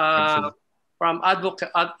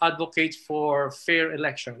advocates for fair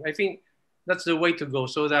election. I think that's the way to go,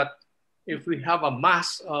 so that if we have a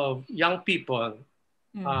mass of young people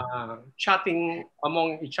chatting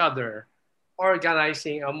among each other,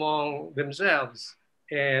 organizing among themselves,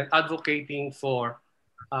 and advocating for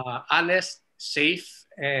honest, safe,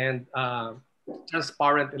 and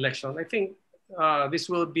transparent election, I think this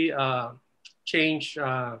will be a change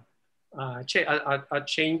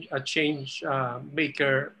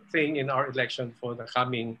maker thing in our election for the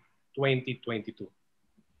coming 2022.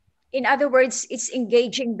 In other words, it's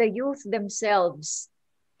engaging the youth themselves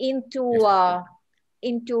into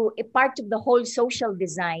into a part of the whole social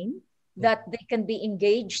design, that they can be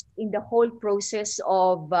engaged in the whole process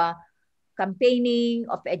of campaigning,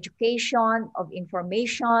 of education, of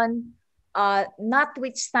information,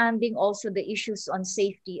 notwithstanding also the issues on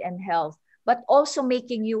safety and health, but also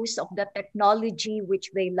making use of the technology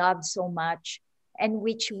which they love so much, and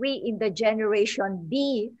which we in the Generation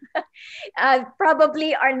B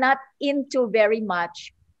probably are not into very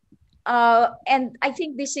much. And I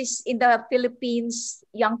think this is, in the Philippines,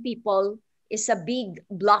 young people is a big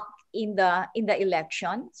block in the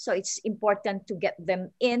election. So it's important to get them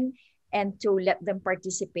in and to let them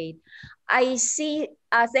participate. I see,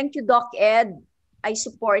 thank you, Doc Ed. I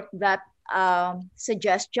support that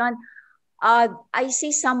suggestion. I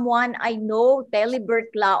see someone I know,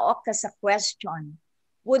 Telibert Laok, has a question.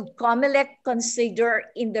 Would Comelec consider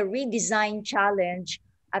in the redesign challenge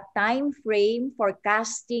a time frame for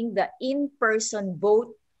casting the in-person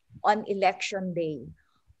vote on election day?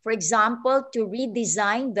 For example, to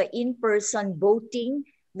redesign the in-person voting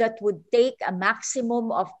that would take a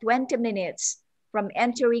maximum of 20 minutes from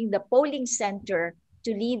entering the polling center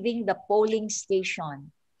to leaving the polling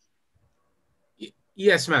station?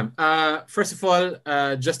 Yes, ma'am. First of all,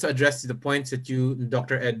 just to address the points that you,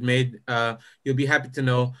 Dr. Ed, made, you'll be happy to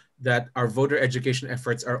know that our voter education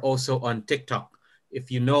efforts are also on TikTok. If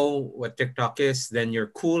you know what TikTok is, then you're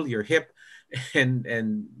cool, you're hip,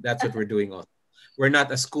 and that's what we're doing. Also, we're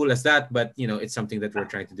not as cool as that, but it's something that we're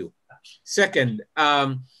trying to do. Second,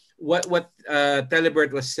 what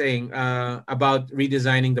Telebert was saying about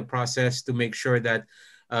redesigning the process to make sure that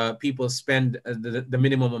people spend the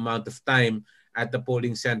minimum amount of time at the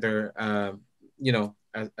polling center,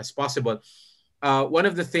 as possible. One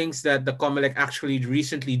of the things that the COMELEC actually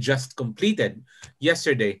recently just completed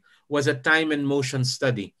yesterday was a time and motion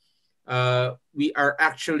study. We are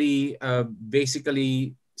actually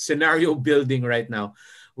basically scenario building right now.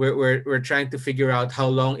 We're trying to figure out how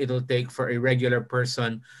long it'll take for a regular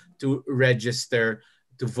person to register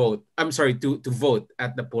to vote. I'm sorry, to vote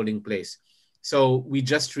at the polling place. So we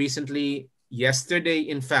just recently, yesterday,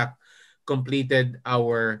 in fact, completed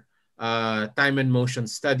our time and motion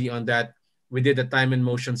study on that. We did a time and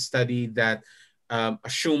motion study that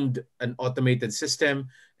assumed an automated system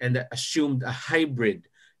and that assumed a hybrid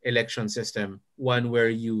election system, one where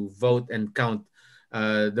you vote and count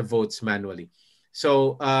the votes manually.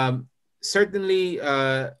 So certainly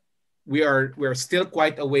we are still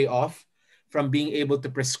quite a way off from being able to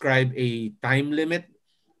prescribe a time limit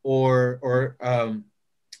or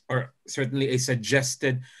certainly a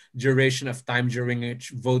suggested duration of time during which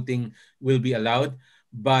voting will be allowed.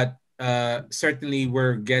 But certainly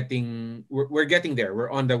we're getting there.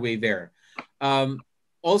 We're on the way there.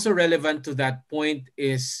 Also relevant to that point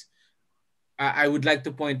is I would like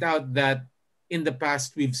to point out that in the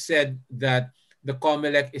past we've said that the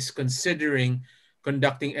COMELEC is considering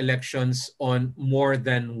conducting elections on more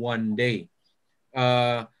than one day.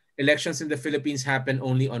 Elections in the Philippines happen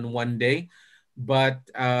only on one day, but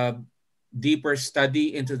deeper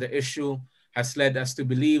study into the issue has led us to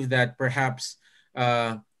believe that perhaps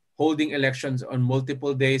holding elections on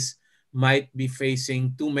multiple days might be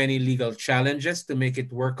facing too many legal challenges to make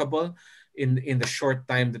it workable in the short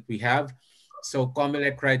time that we have. So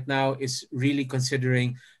COMELEC right now is really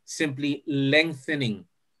considering simply lengthening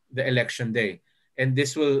the election day. And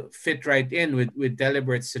this will fit right in with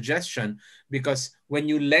Deliberate suggestion, because when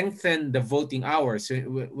you lengthen the voting hours,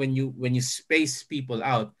 when you space people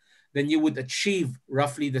out, then you would achieve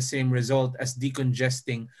roughly the same result as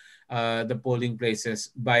decongesting the polling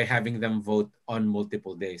places by having them vote on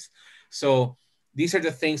multiple days. So these are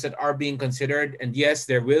the things that are being considered. And yes,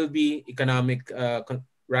 there will be economic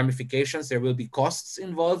ramifications. There will be costs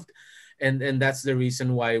involved. And that's the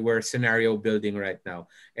reason why we're scenario building right now.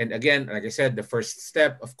 And again, like I said, the first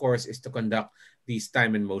step, of course, is to conduct these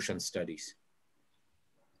time and motion studies.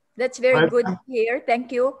 That's very good to hear.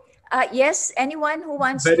 Thank you. Yes, anyone who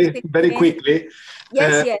wants to very, pitch very in? quickly.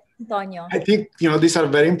 Yes, yes, Antonio. I think these are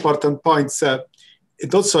very important points.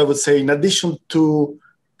 It also, I would say, in addition to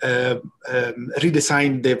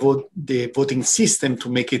redesign the voting system to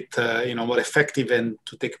make it more effective and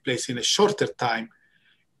to take place in a shorter time,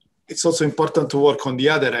 it's also important to work on the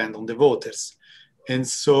other end, on the voters. And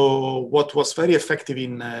so what was very effective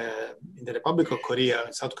in the Republic of Korea,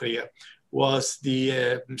 in South Korea, was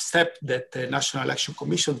the step that the National Election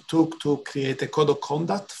Commission took to create a code of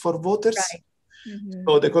conduct for voters. Right. Mm-hmm.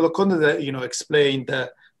 So the code of conduct, explained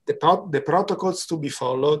the protocols to be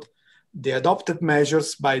followed, the adopted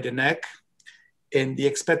measures by the NEC, and the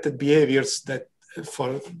expected behaviors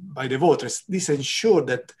by the voters. This ensured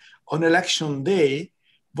that on election day,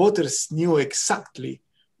 voters knew exactly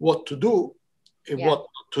what to do and what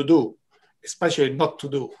not to do, especially not to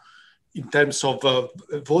do in terms of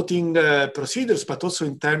voting procedures, but also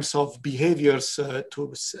in terms of behaviors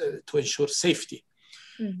to ensure safety.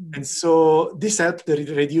 Mm-hmm. And so this helped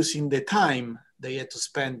reducing the time they had to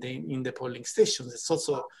spend in the polling stations.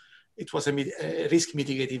 It was a risk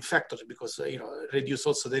mitigating factor because reduce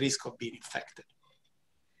also the risk of being infected.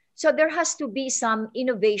 So there has to be some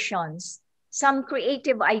innovations, some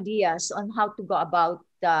creative ideas on how to go about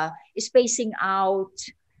spacing out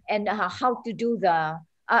and how to do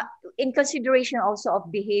in consideration also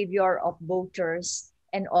of behavior of voters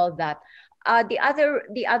and all that. The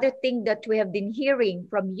other thing that we have been hearing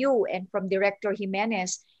from you and from Director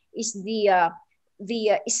Jimenez is the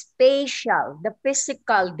spatial, the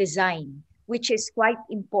physical design, which is quite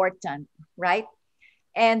important, right?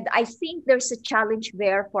 And I think there's a challenge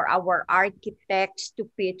there for our architects to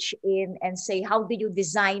pitch in and say, how do you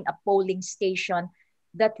design a polling station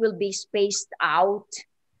that will be spaced out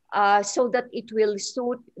so that it will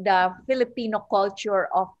suit the Filipino culture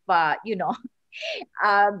of,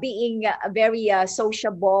 being very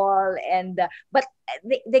sociable, and but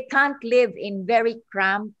they can't live in very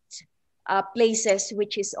cramped places,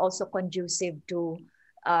 which is also conducive to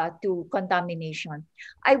contamination.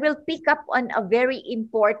 I will pick up on a very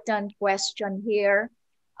important question here.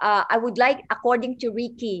 I would like, according to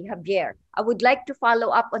Ricky Javier, I would like to follow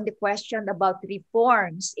up on the question about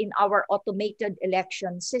reforms in our automated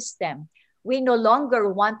election system. We no longer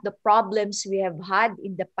want the problems we have had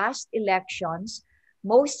in the past elections,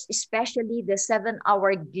 most especially the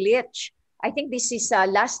 7-hour glitch. I think this is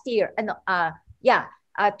last year,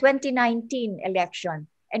 2019 election,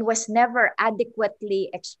 and was never adequately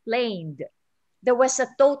explained. There was a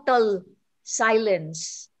total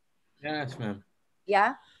silence. Yes, ma'am.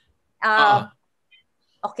 Yeah.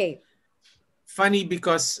 Okay. Funny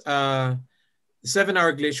because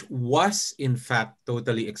 7-hour glitch was in fact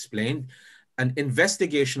totally explained. An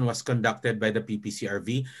investigation was conducted by the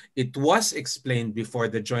PPCRV. It was explained before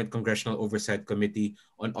the Joint Congressional Oversight Committee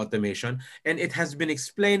on Automation, and it has been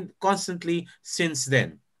explained constantly since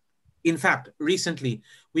then. In fact, recently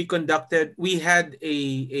we had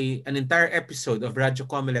an entire episode of Radyo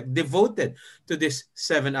Comelec devoted to this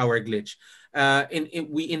 7-hour glitch.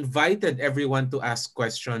 We invited everyone to ask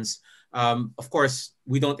questions. Of course,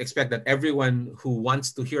 we don't expect that everyone who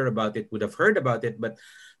wants to hear about it would have heard about it, but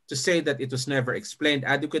to say that it was never explained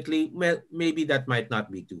adequately, well, maybe that might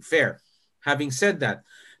not be too fair. Having said that,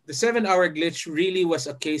 the 7-hour glitch really was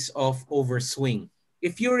a case of overswing.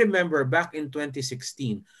 If you remember back in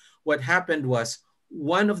 2016, what happened was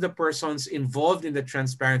one of the persons involved in the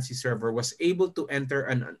transparency server was able to enter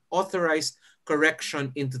an unauthorized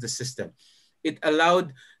correction into the system. It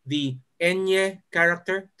allowed the enye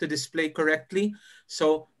character to display correctly.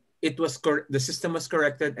 So the system was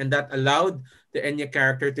corrected, and that allowed the enye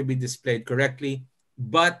character to be displayed correctly.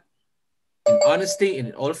 But in honesty,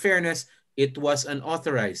 in all fairness, it was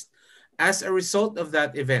unauthorized. As a result of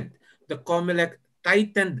that event, the COMELEC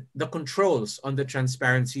tightened the controls on the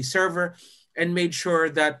transparency server and made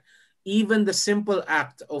sure that even the simple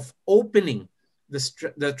act of opening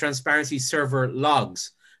the transparency server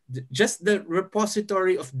logs, just the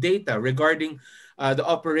repository of data regarding the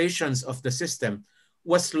operations of the system,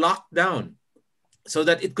 was locked down so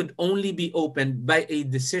that it could only be opened by a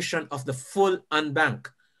decision of the full unbank.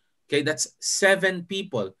 Okay, that's 7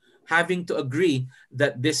 people having to agree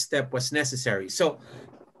that this step was necessary. So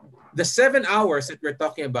the 7 hours that we're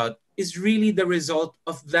talking about is really the result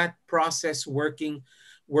of that process working.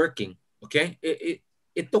 Okay,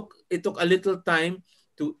 it took a little time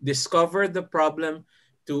to discover the problem,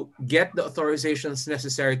 to get the authorizations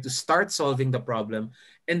necessary to start solving the problem,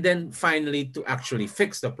 and then finally to actually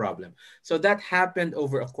fix the problem. So that happened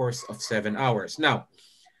over a course of 7 hours. Now,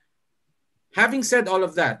 having said all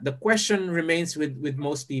of that, the question remains with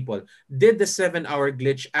most people: did the 7-hour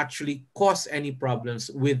glitch actually cause any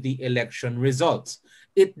problems with the election results?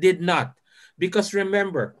 It did not. Because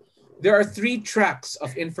remember, there are 3 tracks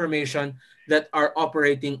of information that are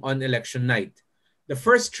operating on election night. The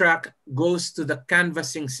first track goes to the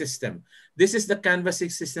canvassing system. This is the canvassing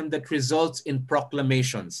system that results in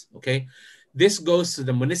proclamations, okay? This goes to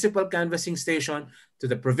the municipal canvassing station, to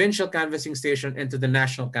the provincial canvassing station, and to the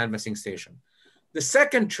national canvassing station. The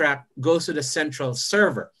second track goes to the central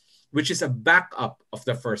server, which is a backup of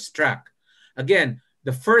the first track. Again,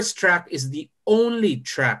 the first track is the only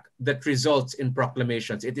track that results in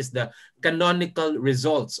proclamations. It is the canonical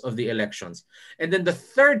results of the elections. And then the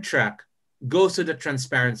third track goes to the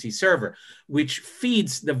transparency server, which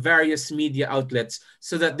feeds the various media outlets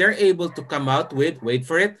so that they're able to come out with, wait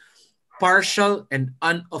for it, partial and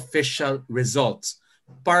unofficial results.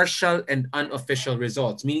 Partial and unofficial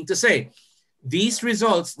results, meaning to say, these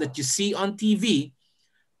results that you see on TV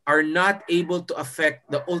are not able to affect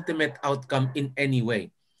the ultimate outcome in any way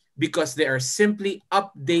because they are simply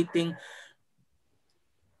updating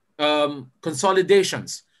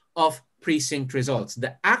consolidations of precinct results.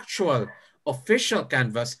 The actual official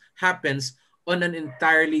canvas happens on an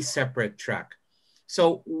entirely separate track.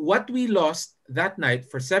 So what we lost that night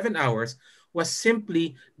for 7 hours was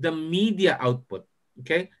simply the media output,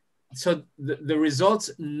 okay? So the results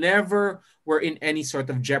never were in any sort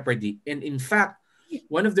of jeopardy. And in fact,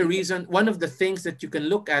 one of the things that you can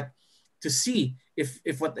look at to see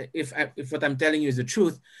if what I'm telling you is the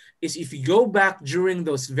truth is if you go back during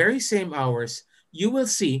those very same hours, you will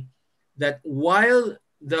see that while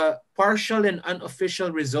the partial and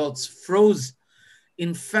unofficial results froze,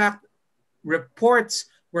 in fact, reports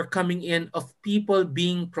were coming in of people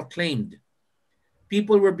being proclaimed.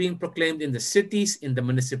 People were being proclaimed in the cities, in the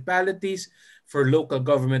municipalities, for local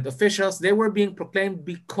government officials. They were being proclaimed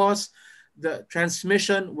because the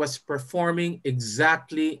transmission was performing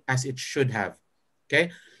exactly as it should have.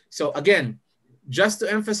 Okay, so again, just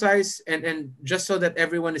to emphasize and just so that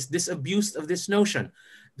everyone is disabused of this notion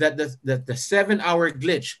that the 7-hour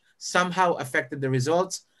glitch somehow affected the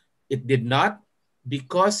results, it did not,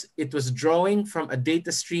 because it was drawing from a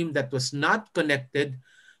data stream that was not connected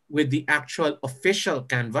with the actual official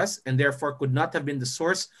canvas and therefore could not have been the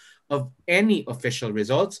source of any official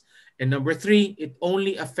results. And number three, it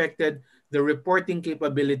only affected the reporting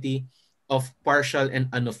capability of partial and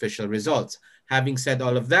unofficial results. Having said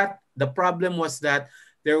all of that, the problem was that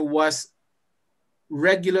there was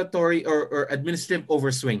regulatory or administrative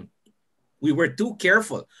overswing. We were too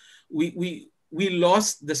careful. We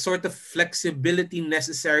lost the sort of flexibility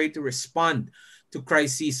necessary to respond to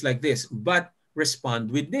crises like this, but respond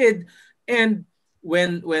we did. And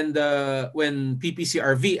when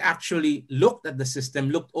PPCRV actually looked at the system,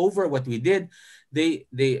 looked over what we did,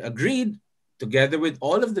 they agreed, together with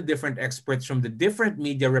all of the different experts from the different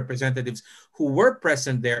media representatives who were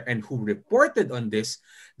present there and who reported on this,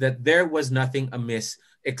 that there was nothing amiss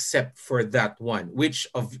except for that one, which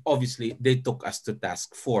obviously they took us to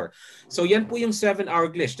task for. So yan po yung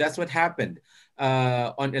 7-hour glitch. That's what happened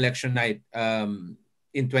on election night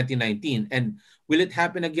in 2019. And will it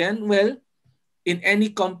happen again? Well, in any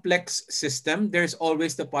complex system, there's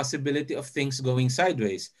always the possibility of things going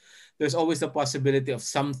sideways. There's always the possibility of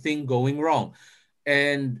something going wrong.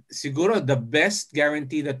 And siguro the best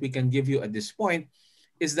guarantee that we can give you at this point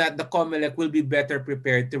is that the COMELEC will be better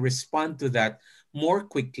prepared to respond to that more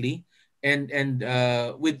quickly and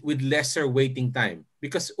with lesser waiting time.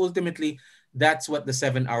 Because ultimately, that's what the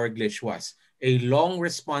 7-hour glitch was. A long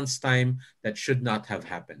response time that should not have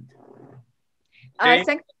happened.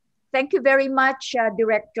 Thank you very much,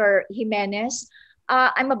 Director Jimenez.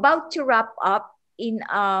 I'm about to wrap up in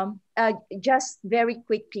just very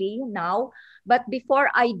quickly now. But before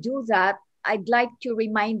I do that, I'd like to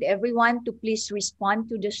remind everyone to please respond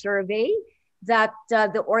to the survey that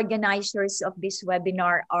the organizers of this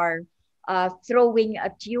webinar are throwing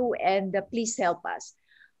at you, and please help us.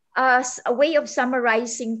 As a way of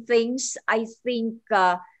summarizing things, I think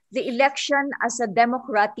the election as a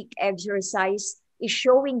democratic exercise is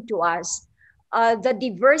showing to us the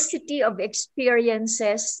diversity of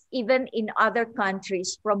experiences, even in other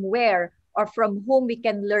countries, from where or from whom we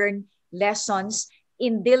can learn lessons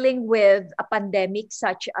in dealing with a pandemic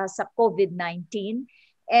such as a COVID-19.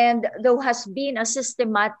 And there has been a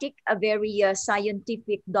systematic, a very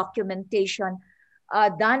scientific documentation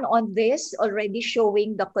done on this, already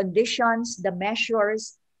showing the conditions, the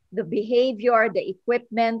measures, the behavior, the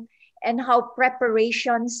equipment, and how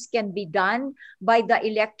preparations can be done by the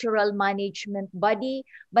electoral management body,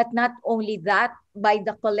 but not only that, by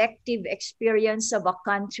the collective experience of a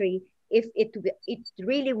country if it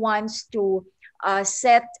really wants to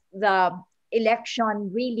set the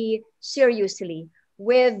election really seriously,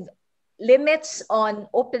 with limits on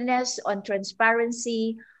openness, on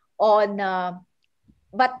transparency, on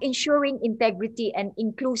but ensuring integrity and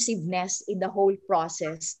inclusiveness in the whole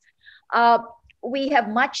process. We have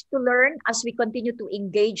much to learn as we continue to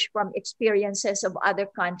engage from experiences of other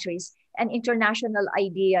countries, and international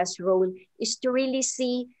ideas' role is to really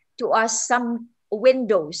see to us some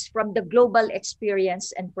windows from the global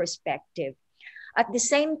experience and perspective. At the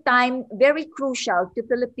same time, very crucial to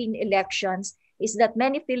Philippine elections is that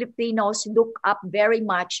many Filipinos look up very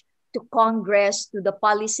much to Congress, to the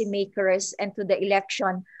policymakers, and to the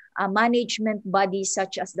election management bodies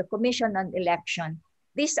such as the Commission on Election.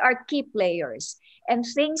 These are key players, and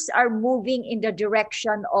things are moving in the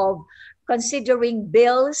direction of considering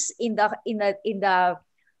bills in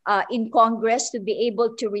Congress to be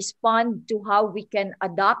able to respond to how we can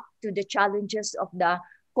adapt to the challenges of the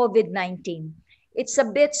COVID-19. It's a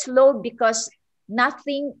bit slow because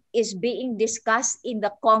nothing is being discussed in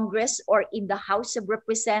the Congress or in the House of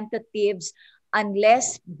Representatives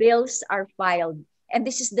unless bills are filed. And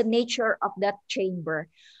this is the nature of that chamber.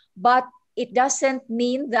 But it doesn't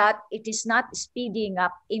mean that it is not speeding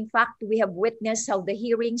up. In fact, we have witnessed how the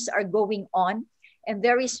hearings are going on, and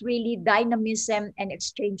there is really dynamism and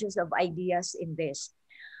exchanges of ideas in this.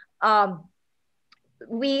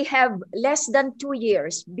 We have less than 2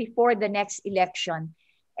 years before the next election,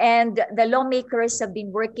 and the lawmakers have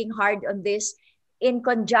been working hard on this in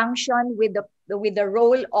conjunction with the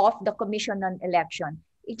role of the Commission on Election.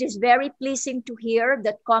 It is very pleasing to hear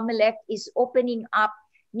that COMELEC is opening up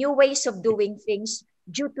new ways of doing things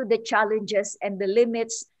due to the challenges and the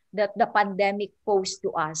limits that the pandemic posed to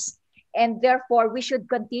us. And therefore, we should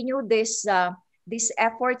continue these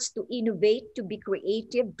efforts to innovate, to be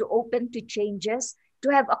creative, to open to changes, to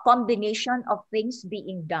have a combination of things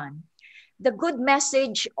being done. the good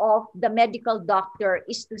message of the medical doctor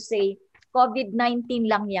is to say, COVID-19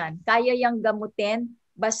 lang yan. Kaya yang gamutin,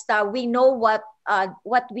 basta we know what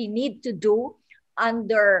we need to do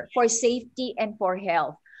for safety and for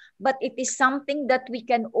health. But it is something that we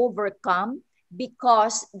can overcome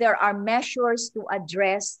because there are measures to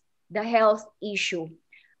address the health issue.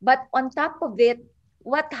 But on top of it,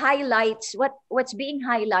 what's being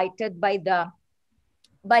highlighted by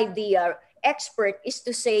the expert is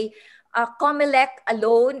to say, COMELEC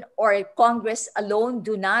alone or Congress alone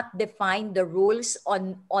do not define the rules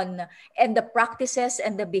on and the practices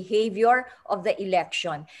and the behavior of the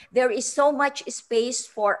election. There is so much space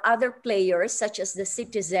for other players such as the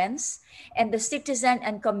citizens, and the citizen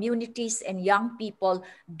and communities and young people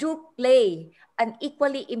do play an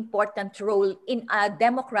equally important role in a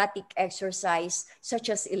democratic exercise such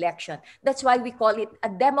as election. That's why we call it a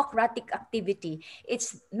democratic activity.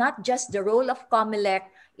 It's not just the role of COMELEC,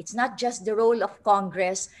 it's not just the role of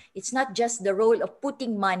Congress, it's not just the role of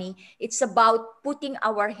putting money, it's about putting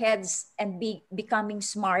our heads and becoming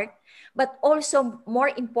smart. But also, more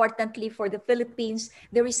importantly for the Philippines,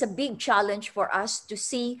 there is a big challenge for us to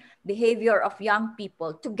see behavior of young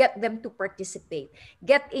people, to get them to participate,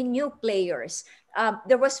 get in new players.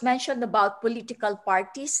 There was mention about political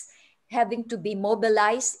parties having to be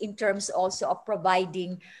mobilized in terms also of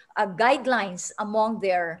providing guidelines among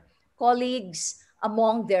their colleagues,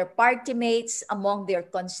 among their party mates, among their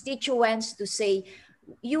constituents to say,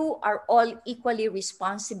 you are all equally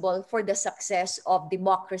responsible for the success of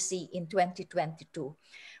democracy in 2022.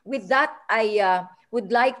 With that, I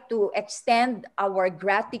would like to extend our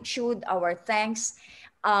gratitude, our thanks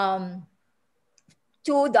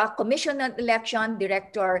to the Commission on Election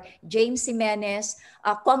Director James Jimenez.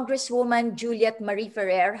 Congresswoman Juliet Marie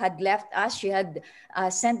Ferrer had left us. She had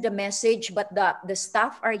sent the message, but the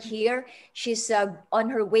staff are here. She's on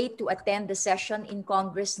her way to attend the session in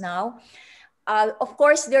Congress now. Of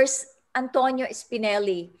course, there's Antonio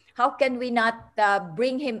Spinelli. How can we not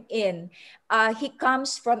bring him in? He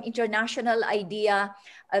comes from International IDEA,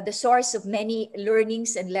 the source of many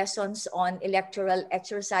learnings and lessons on electoral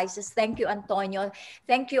exercises. Thank you, Antonio.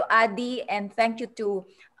 Thank you, Adi, and thank you to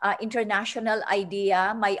International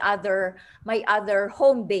IDEA, my other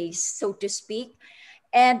home base, so to speak.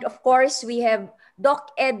 And of course, we have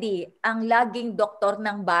Doc Eddie, ang laging doktor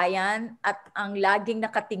ng bayan at ang laging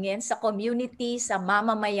nakatingin sa community, sa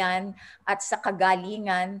mamamayan at sa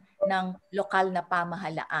kagalingan ng lokal na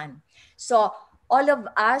pamahalaan. So all of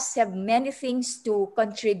us have many things to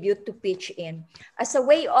contribute to pitch in. As a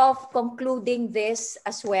way of concluding this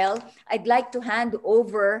as well, I'd like to hand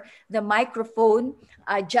over the microphone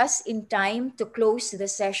just in time to close the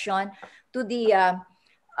session to the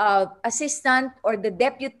assistant or the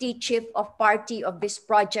deputy chief of party of this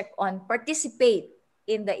project on participate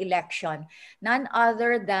in the election, none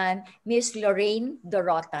other than Ms. Lorraine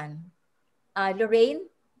Dorotan. Lorraine?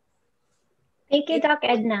 Thank you, Doc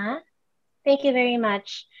Edna. Thank you very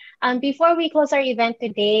much. Before we close our event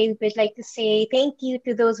today, we'd like to say thank you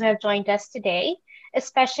to those who have joined us today,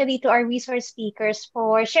 especially to our resource speakers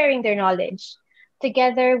for sharing their knowledge.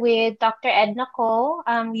 Together with Dr. Edna Ko,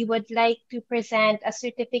 we would like to present a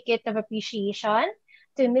certificate of appreciation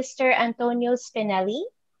to Mr. Antonio Spinelli,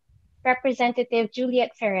 Representative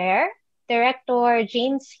Juliet Ferrer, Director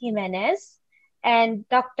James Jimenez, and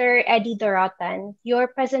Dr. Eddie Dorotan. Your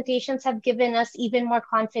presentations have given us even more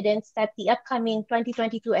confidence that the upcoming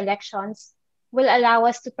 2022 elections will allow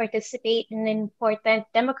us to participate in an important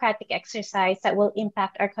democratic exercise that will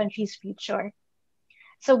impact our country's future.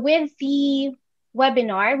 So with the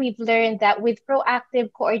webinar, we've learned that with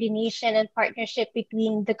proactive coordination and partnership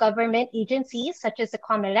between the government agencies such as the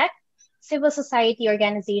COMELEC, civil society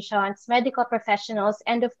organizations, medical professionals,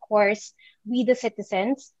 and of course, we the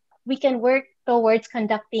citizens, we can work towards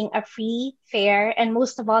conducting a free, fair, and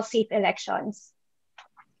most of all, safe elections.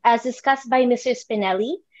 As discussed by Mr.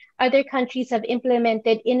 Spinelli, other countries have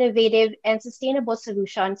implemented innovative and sustainable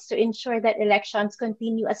solutions to ensure that elections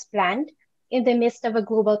continue as planned in the midst of a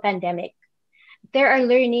global pandemic. There are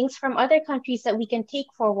learnings from other countries that we can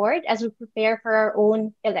take forward as we prepare for our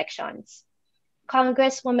own elections.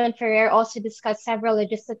 Congresswoman Ferrer also discussed several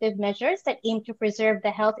legislative measures that aim to preserve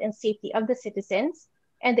the health and safety of the citizens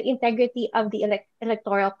and the integrity of the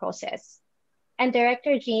electoral process. And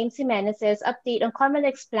Director James Jimenez's update on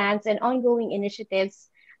COMELEC's plans and ongoing initiatives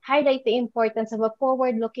highlight the importance of a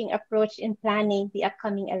forward-looking approach in planning the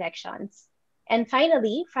upcoming elections. And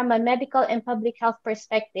finally, from a medical and public health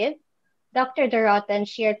perspective, Dr. Dorotan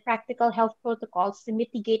shared practical health protocols to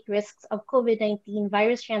mitigate risks of COVID-19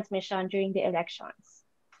 virus transmission during the elections.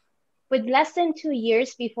 With less than 2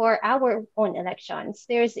 years before our own elections,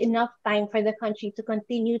 there is enough time for the country to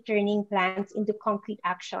continue turning plans into concrete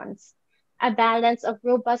actions. A balance of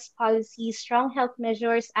robust policies, strong health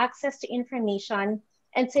measures, access to information,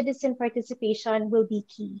 and citizen participation will be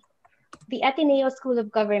key. The Ateneo School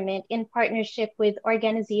of Government, in partnership with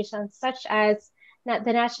organizations such as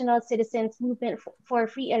the National Citizens Movement for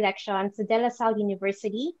Free Elections, the De La Salle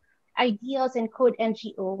University, Ideals, and Code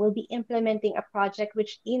NGO, will be implementing a project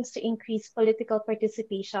which aims to increase political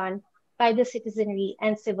participation by the citizenry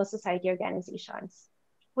and civil society organizations.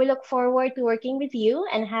 We look forward to working with you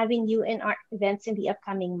and having you in our events in the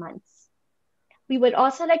upcoming months. We would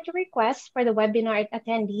also like to request for the webinar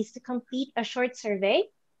attendees to complete a short survey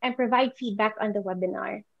and provide feedback on the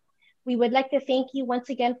webinar. We would like to thank you once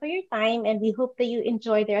again for your time, and we hope that you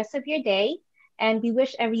enjoy the rest of your day, and we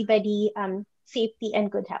wish everybody safety and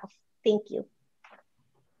good health. Thank you.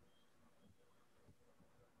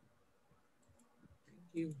 Thank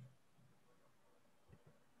you.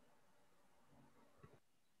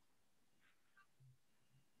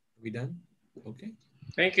 Are we done? Okay.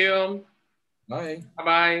 Thank you. Bye.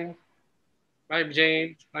 Bye-bye. Bye,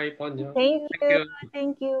 James. Bye, Tonyo. Thank Thank you. you.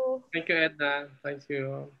 Thank you. Thank you, Edna. Thank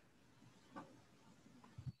you.